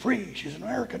know she's free? She's in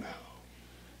America now.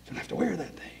 She doesn't have to wear that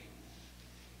thing.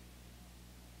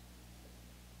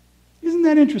 Isn't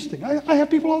that interesting? I have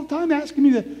people all the time asking me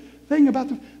the thing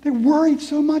about they're worried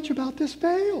so much about this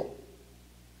veil.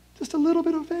 Just a little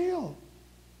bit of veil.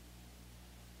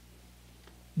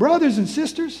 Brothers and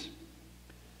sisters,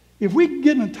 if we could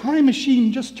get in a time machine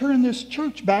and just turn this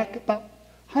church back about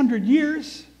 100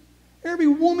 years, every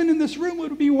woman in this room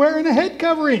would be wearing a head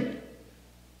covering.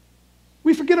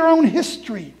 We forget our own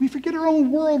history. We forget our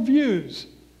own worldviews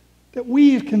that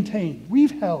we've contained,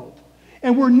 we've held.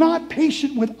 And we're not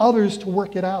patient with others to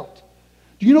work it out.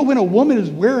 Do you know when a woman is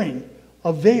wearing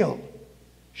a veil,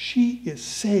 she is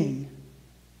saying,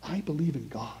 I believe in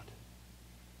God.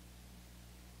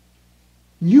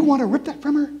 You want to rip that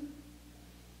from her?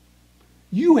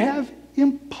 You have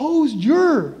imposed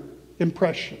your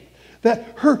impression that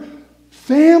her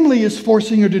family is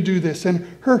forcing her to do this, and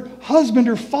her husband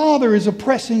or father is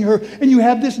oppressing her, and you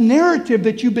have this narrative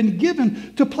that you've been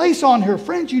given to place on her.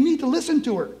 Friends, you need to listen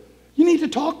to her. You need to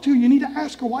talk to her. You need to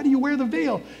ask her, why do you wear the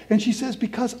veil? And she says,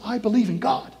 because I believe in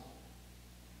God.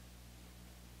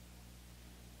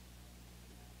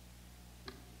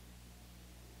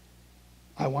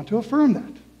 I want to affirm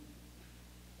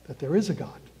that there is a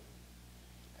God.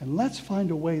 And let's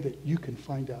find a way that you can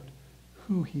find out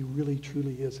who he really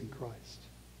truly is in Christ.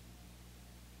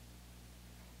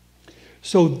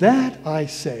 So that, I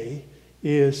say,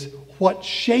 is what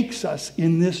shakes us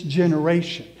in this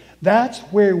generation. That's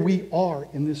where we are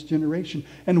in this generation.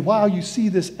 And while you see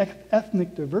this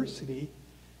ethnic diversity,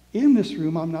 in this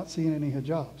room I'm not seeing any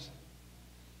hijabs.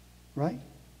 Right?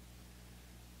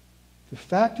 The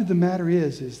fact of the matter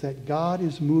is that God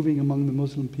is moving among the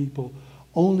Muslim people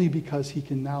only because he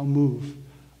can now move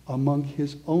among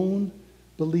his own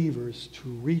believers to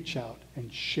reach out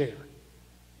and share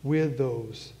with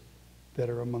those that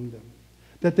are among them.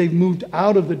 That they've moved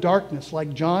out of the darkness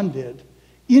like John did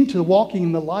into walking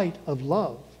in the light of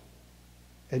love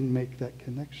and make that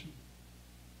connection.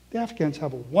 The Afghans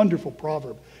have a wonderful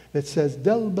proverb that says,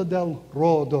 Del badel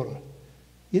ro dor.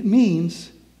 It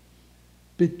means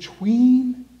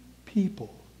between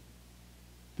people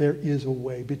there is a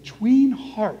way. Between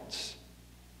hearts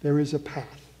there is a path.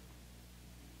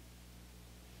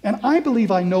 And I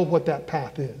believe I know what that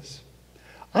path is.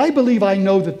 I believe I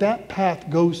know that that path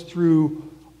goes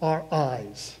through our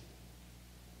eyes.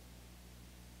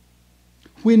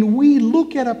 When we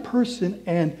look at a person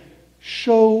and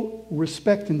show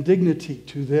respect and dignity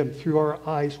to them through our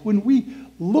eyes, when we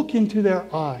look into their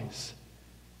eyes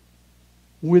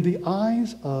with the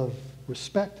eyes of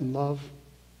respect and love,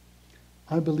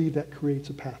 I believe that creates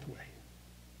a pathway.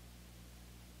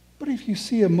 But if you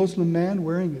see a Muslim man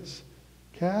wearing his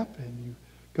cap and you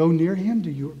go near him,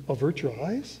 do you avert your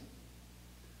eyes?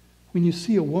 When you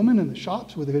see a woman in the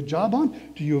shops with a hijab on,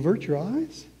 do you avert your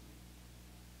eyes?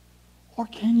 Or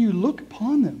can you look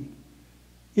upon them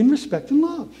in respect and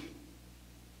love?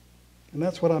 And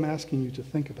that's what I'm asking you to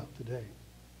think about today.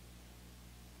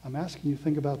 I'm asking you to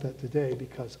think about that today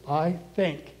because I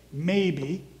think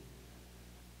maybe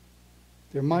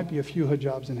there might be a few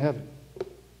hijabs in heaven.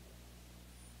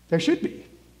 There should be.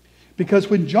 Because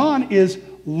when John is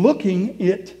looking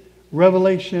at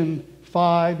Revelation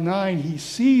 5:9, he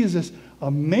sees this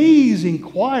amazing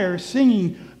choir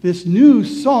singing this new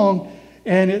song,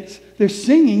 and they're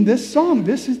singing this song.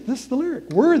 This is the lyric.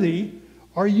 Worthy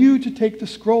are you to take the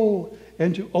scroll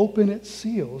and to open its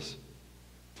seals,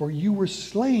 for you were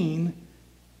slain,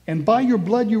 and by your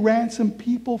blood you ransomed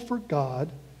people for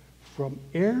God from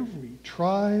every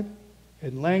tribe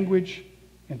and language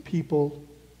and people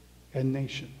and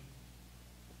nation.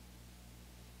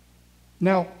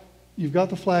 Now, you've got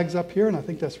the flags up here, and I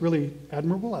think that's really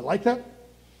admirable. I like that.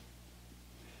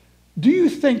 Do you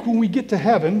think when we get to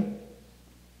heaven,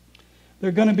 there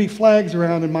are going to be flags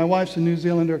around, and my wife's a New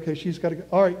Zealander, okay, she's got to go,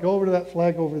 all right, go over to that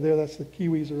flag over there, that's the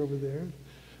Kiwis are over there.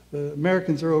 The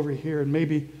Americans are over here, and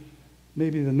maybe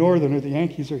the Northern or the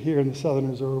Yankees are here, and the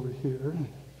Southerners are over here.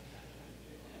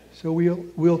 So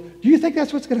do you think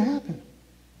that's what's going to happen?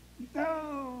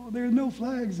 No, there's no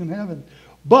flags in heaven.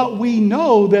 But we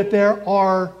know that there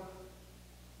are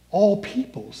all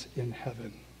peoples in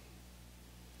heaven,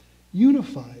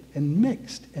 unified and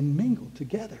mixed and mingled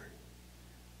together,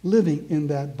 living in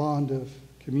that bond of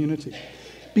community.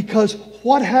 Because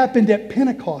what happened at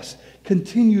Pentecost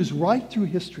continues right through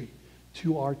history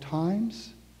to our times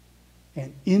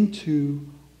and into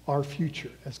our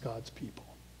future as God's people.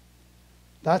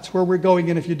 That's where we're going.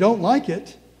 And if you don't like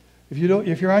it, if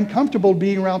you're uncomfortable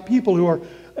being around people who are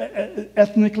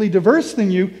ethnically diverse than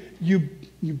you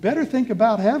better think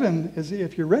about heaven as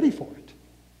if you're ready for it,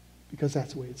 because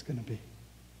that's the way it's going to be.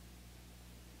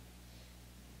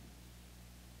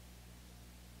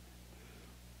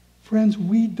 Friends,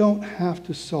 we don't have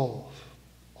to solve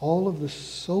all of the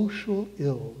social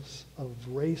ills of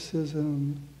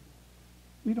racism.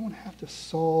 We don't have to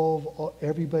solve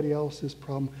everybody else's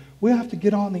problem. We don't have to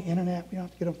get on the internet. We don't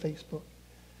have to get on Facebook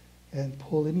and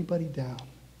pull anybody down,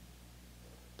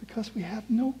 because we have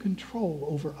no control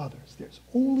over others. There's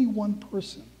only one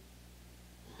person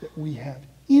that we have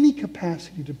any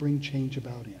capacity to bring change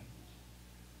about in,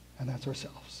 and that's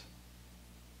ourselves.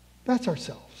 That's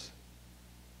ourselves.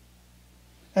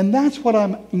 And that's what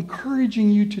I'm encouraging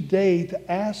you today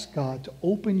to ask God to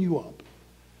open you up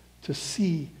to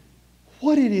see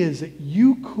what it is that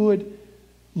you could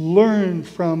learn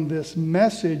from this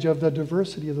message of the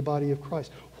diversity of the body of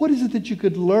Christ. What is it that you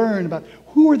could learn about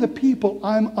who are the people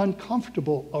I'm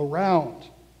uncomfortable around?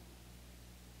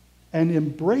 And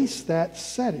embrace that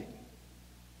setting.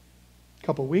 A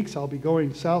couple of weeks I'll be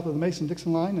going south of the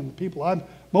Mason-Dixon line, and the people I'm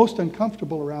most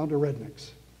uncomfortable around are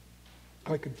rednecks.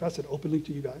 I confess it openly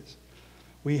to you guys.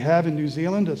 We have in New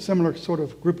Zealand a similar sort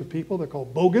of group of people. They're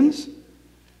called Bogans.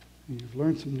 You've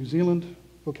learned some New Zealand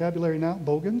vocabulary now,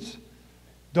 Bogans.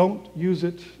 Don't use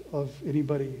it of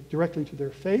anybody directly to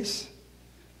their face.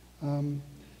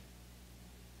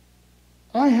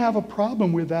 I have a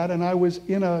problem with that, and I was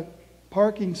in a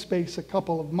parking space a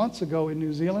couple of months ago in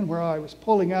New Zealand where I was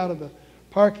pulling out of the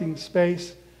parking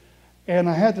space, and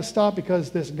I had to stop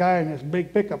because this guy in his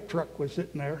big pickup truck was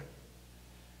sitting there.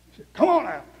 He said, come on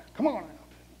out,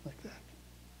 like that.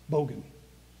 Bogan.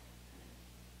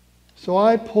 So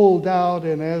I pulled out,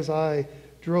 and as I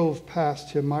drove past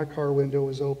him, my car window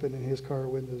was open and his car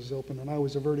window was open, and I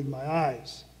was averting my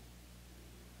eyes.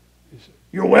 He said,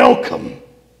 you're welcome, he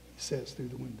says through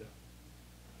the window.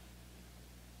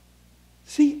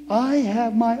 See, I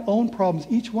have my own problems.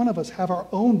 Each one of us have our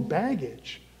own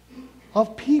baggage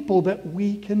of people that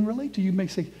we can relate to. You may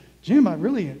say, Jim, I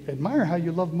really admire how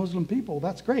you love Muslim people.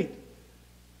 That's great.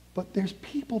 But there's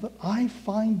people that I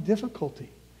find difficulty,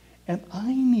 and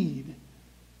I need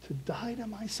to die to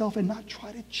myself and not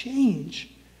try to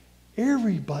change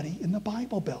everybody in the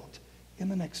Bible Belt in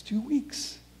the next 2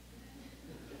 weeks.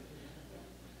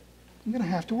 I'm going to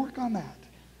have to work on that.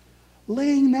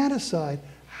 Laying that aside,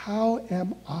 how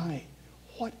am I?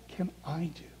 What can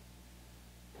I do?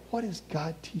 What is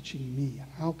God teaching me?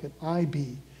 And how can I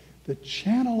be the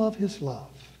channel of his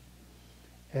love?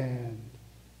 And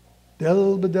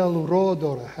del bedel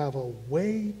rodora, have a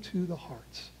way to the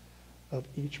hearts of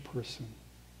each person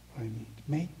I need.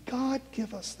 May God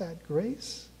give us that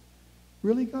grace.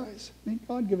 Really, guys, may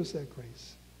God give us that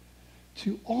grace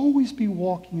to always be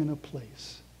walking in a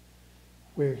place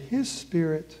where His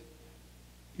Spirit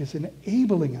is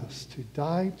enabling us to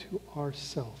die to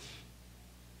ourself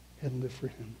and live for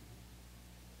Him.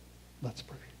 Let's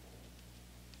pray.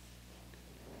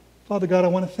 Father God, I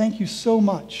want to thank you so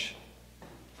much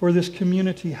for this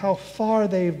community, how far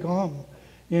they've gone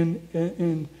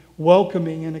in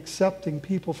welcoming and accepting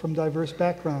people from diverse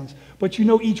backgrounds. But you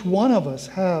know, each one of us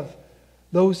have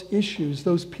those issues,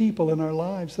 those people in our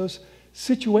lives, those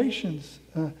situations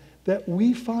that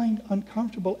we find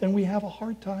uncomfortable, and we have a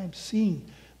hard time seeing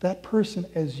that person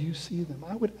as you see them.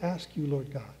 I would ask you,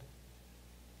 Lord God,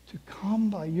 to come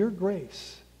by your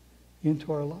grace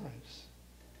into our lives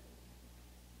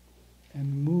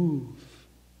and move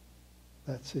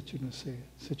that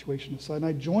situation aside. And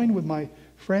I join with my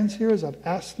friends here as I've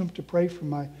asked them to pray for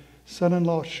my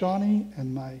son-in-law Shani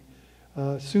and my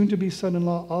soon-to-be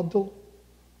son-in-law Abdul.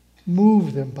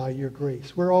 Move them by your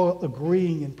grace. We're all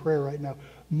agreeing in prayer right now.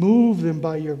 Move them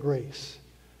by your grace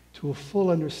to a full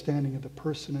understanding of the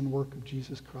person and work of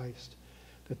Jesus Christ,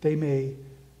 that they may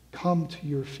come to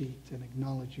your feet and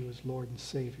acknowledge you as Lord and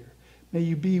Savior. May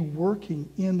you be working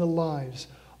in the lives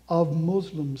of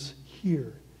Muslims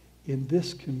here in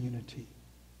this community.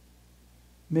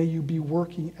 May you be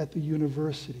working at the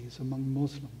universities among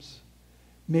Muslims.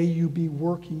 May you be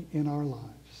working in our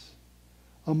lives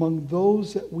among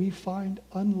those that we find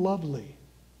unlovely.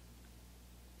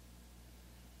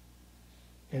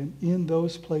 And in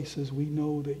those places we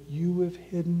know that you have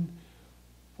hidden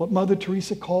what Mother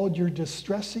Teresa called your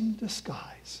distressing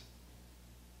disguise,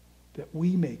 that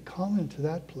we may come into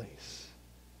that place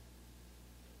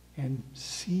and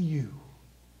see you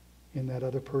in that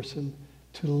other person,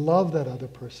 to love that other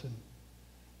person,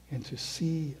 and to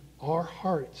see our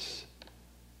hearts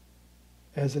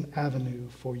as an avenue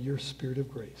for your Spirit of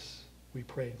grace. We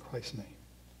pray in Christ's name.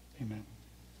 Amen.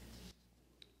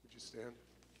 Would you stand?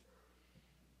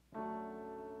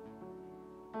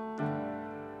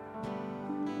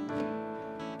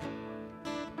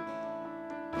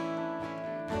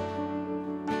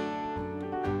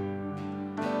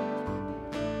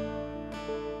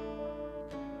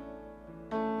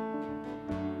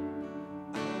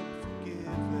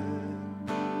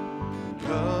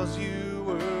 Because you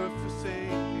were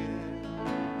forsaken,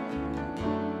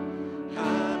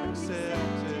 I'm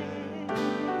accepted.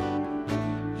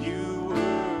 You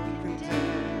were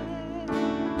content,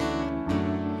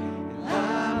 and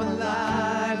I'm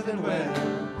alive and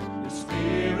well. Your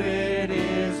Spirit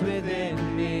is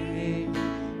within me.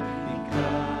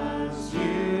 Because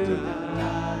you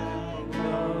died and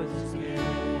rose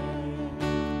again,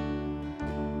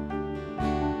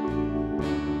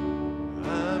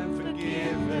 I'm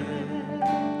forgiven.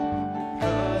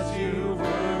 Because you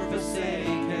were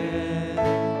forsaken,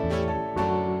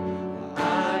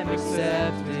 I'm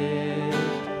accepted.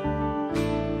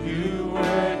 You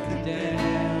were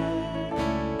condemned,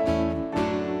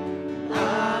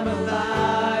 I'm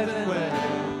alive and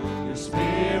well. Your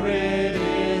Spirit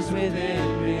is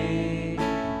within me.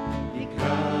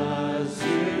 Because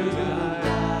you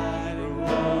died and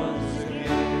rose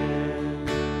again.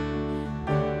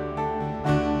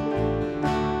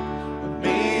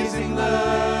 Amazing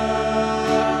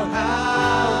love,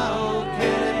 how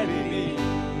can it be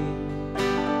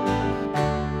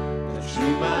that you,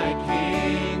 my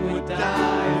King, would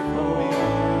die for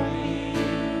me?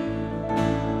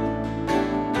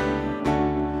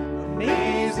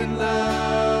 Amazing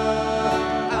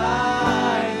love,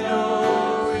 I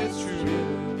know it's true.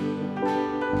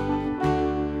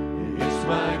 It's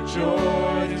my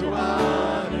joy to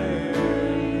honor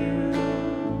you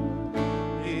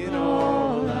in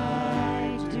all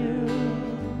I do.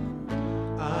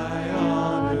 I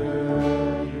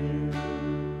honor you.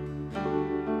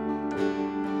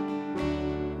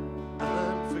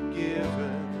 I'm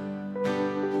forgiven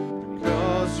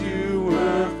because you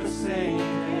were forsaken.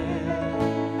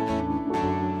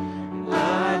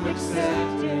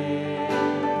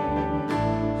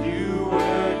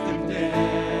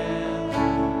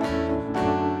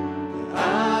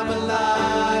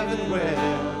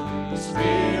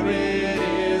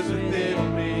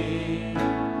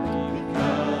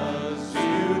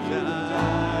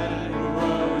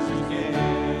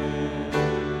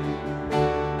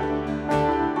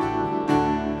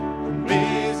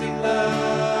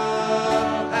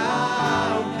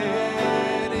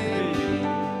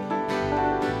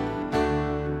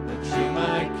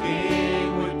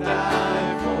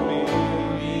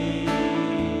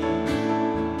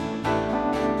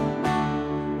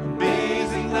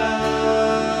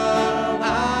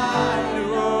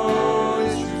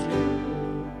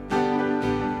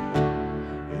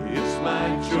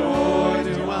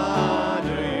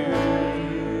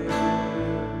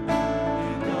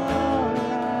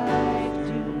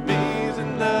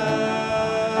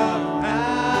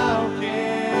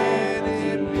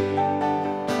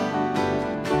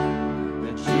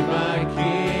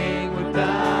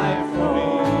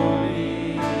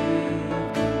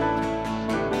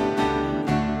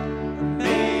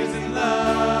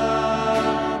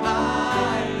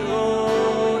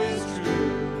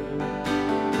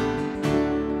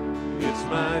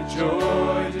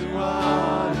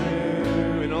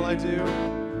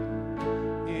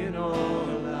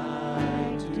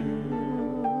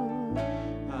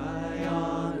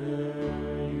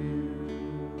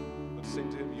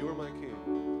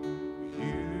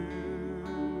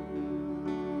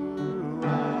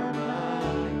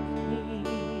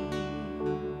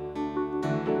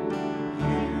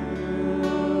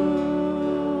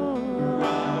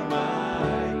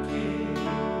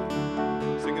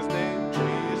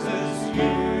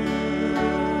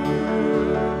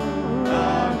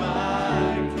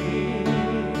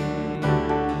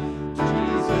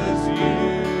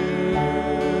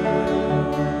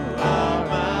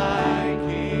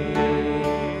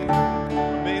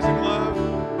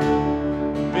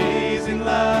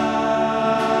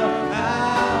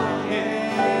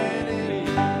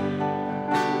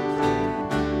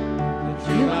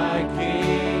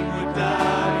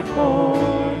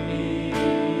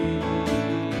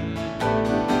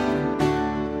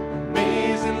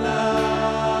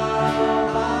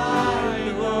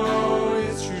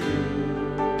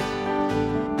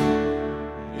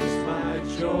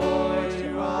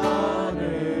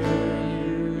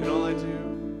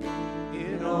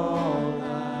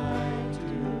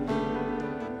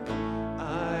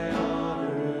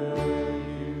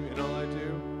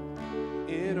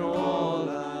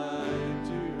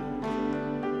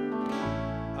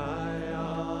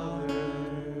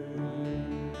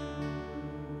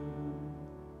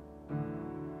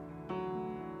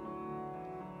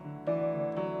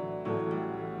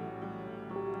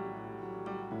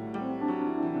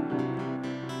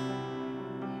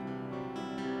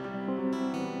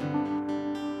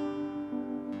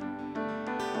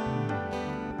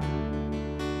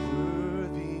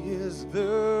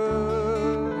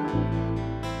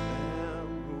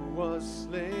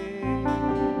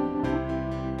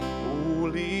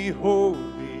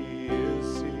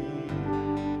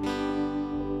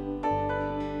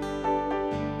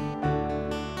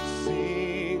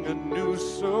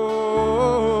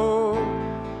 to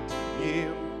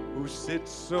him who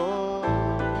sits on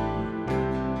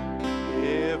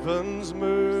heaven's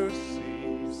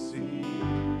mercy seat.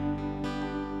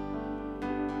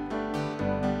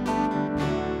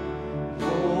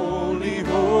 Holy,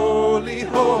 holy,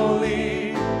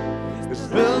 holy is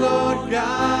the Lord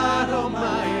God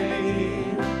Almighty,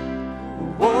 who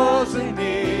was and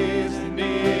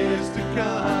is to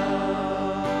come.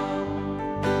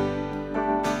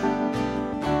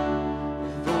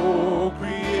 With all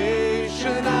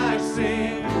creation I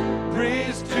sing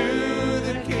praise to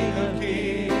the King of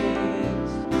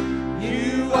Kings.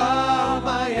 You are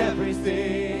my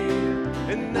everything,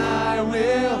 and I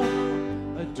will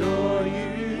adore you.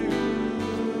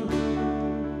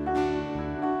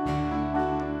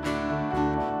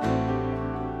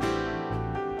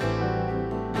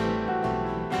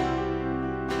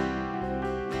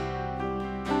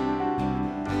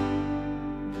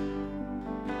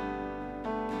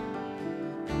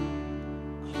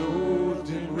 Clothed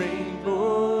in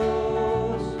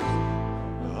rainbows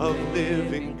of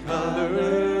living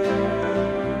color,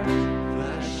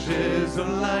 flashes of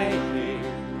lightning,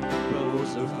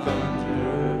 rolls of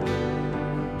thunder,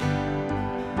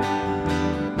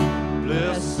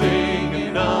 blessing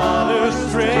and honor,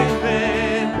 strength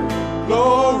and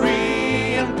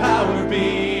glory and power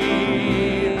be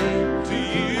to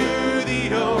you, the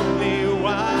only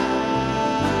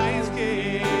wise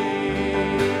King.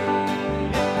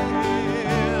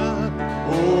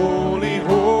 Holy,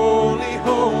 holy,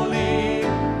 holy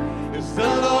is the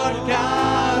Lord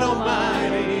God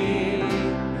Almighty,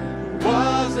 who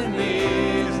was and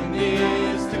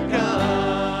is to come.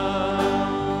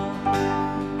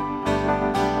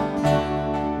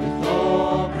 With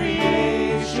all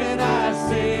creation I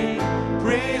sing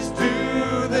praise to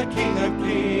the King of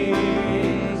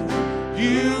Kings.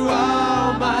 You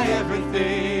are my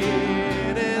everything,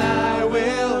 and I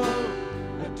will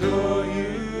adore you.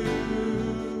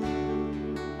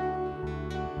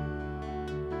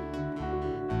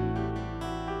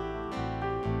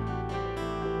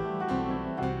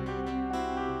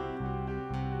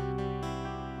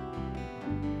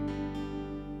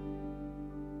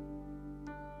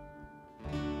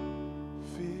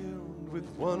 Filled with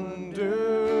wonder,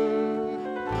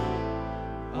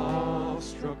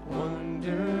 awestruck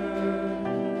wonder,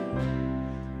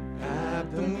 at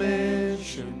the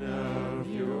mention of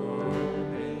your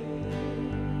name.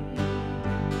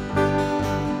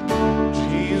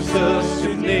 Jesus,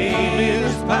 your name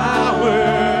is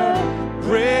power,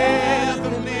 breath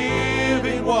of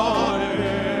living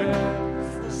water,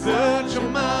 such a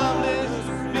marvelous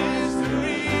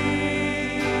mystery.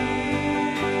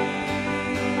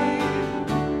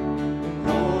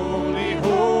 Holy,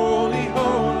 holy,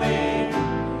 holy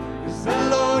is the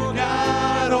Lord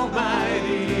God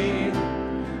Almighty,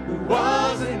 who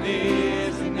was and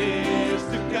is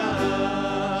to come.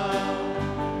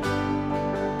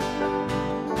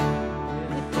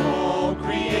 With all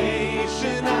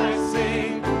creation I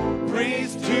sing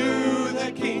praise to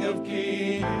the King of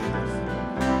Kings.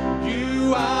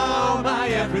 You are my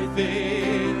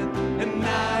everything, and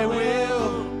I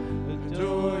will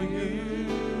adore you.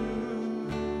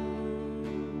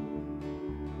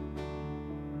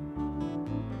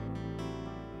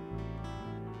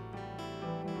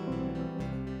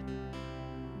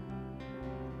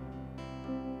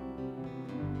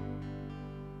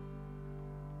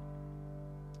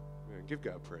 Man, give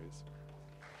God praise.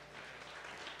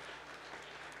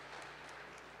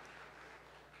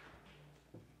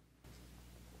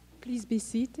 Please be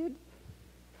seated.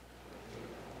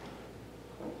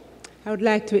 I would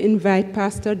like to invite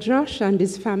Pastor Josh and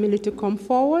his family to come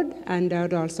forward, and I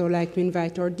would also like to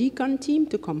invite our deacon team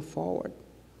to come forward.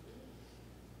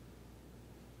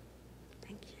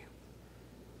 Thank you.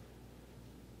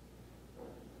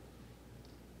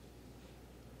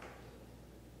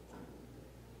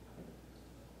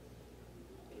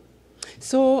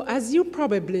 So, as you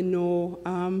probably know,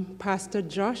 Pastor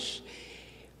Josh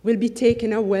will be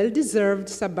taking a well-deserved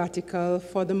sabbatical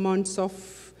for the months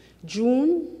of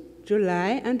June,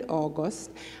 July, and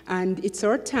August. And it's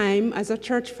our time as a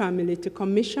church family to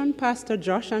commission Pastor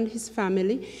Josh and his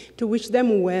family, to wish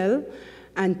them well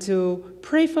and to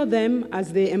pray for them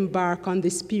as they embark on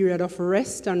this period of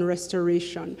rest and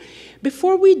restoration.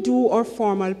 Before we do our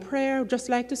formal prayer, I'd just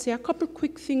like to say a couple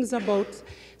quick things about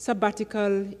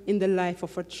sabbatical in the life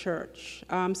of a church.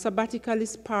 Sabbatical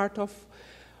is part of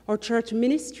our church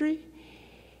ministry.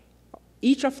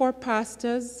 Each of our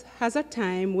pastors has a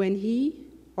time when he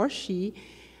or she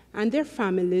and their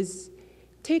families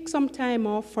take some time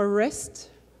off for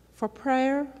rest, for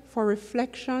prayer, for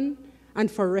reflection, and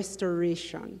for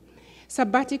restoration.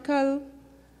 Sabbatical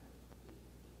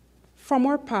from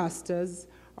our pastors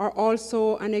are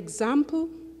also an example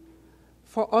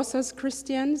for us as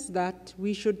Christians that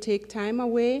we should take time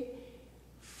away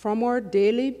from our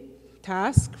daily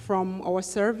task, from our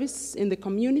service in the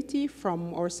community,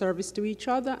 from our service to each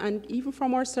other, and even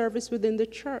from our service within the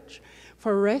church,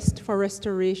 for rest, for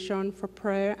restoration, for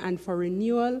prayer, and for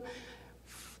renewal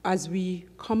as we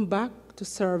come back to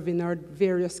serve in our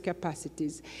various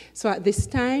capacities. So at this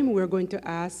time, we're going to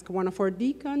ask one of our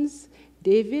deacons,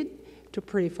 David, to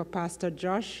pray for Pastor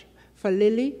Josh, for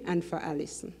Lily, and for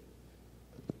Allison.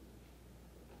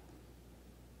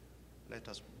 Let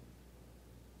us.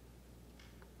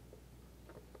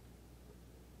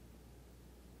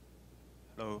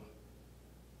 Hello.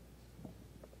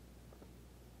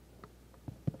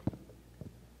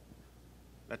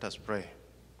 Let us pray.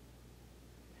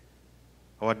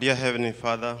 Our dear Heavenly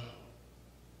Father,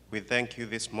 we thank you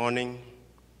this morning.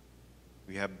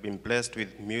 We have been blessed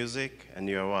with music and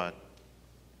your word.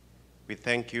 We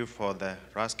thank you for the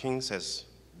Ruskins as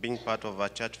being part of our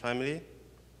church family.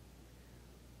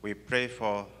 We pray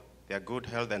for their good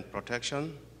health and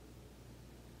protection.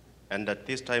 And at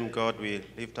this time, God, we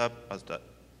lift up Pastor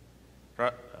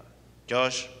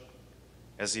Josh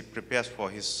as he prepares for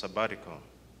his sabbatical.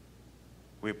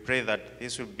 We pray that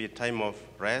this will be a time of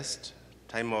rest,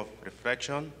 time of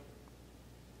reflection,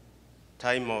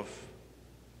 time of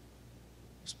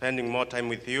spending more time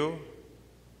with you.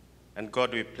 And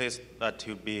God, we pray that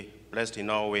he'll be blessed in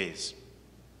all ways.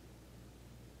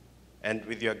 And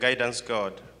with your guidance,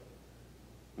 God,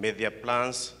 may their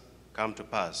plans come to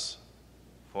pass.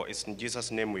 For it's in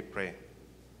Jesus' name we pray.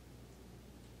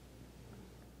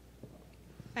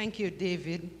 Thank you,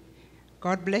 David.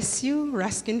 God bless you,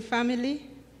 Raskin family,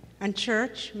 and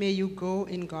church. May you go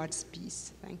in God's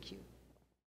peace. Thank you.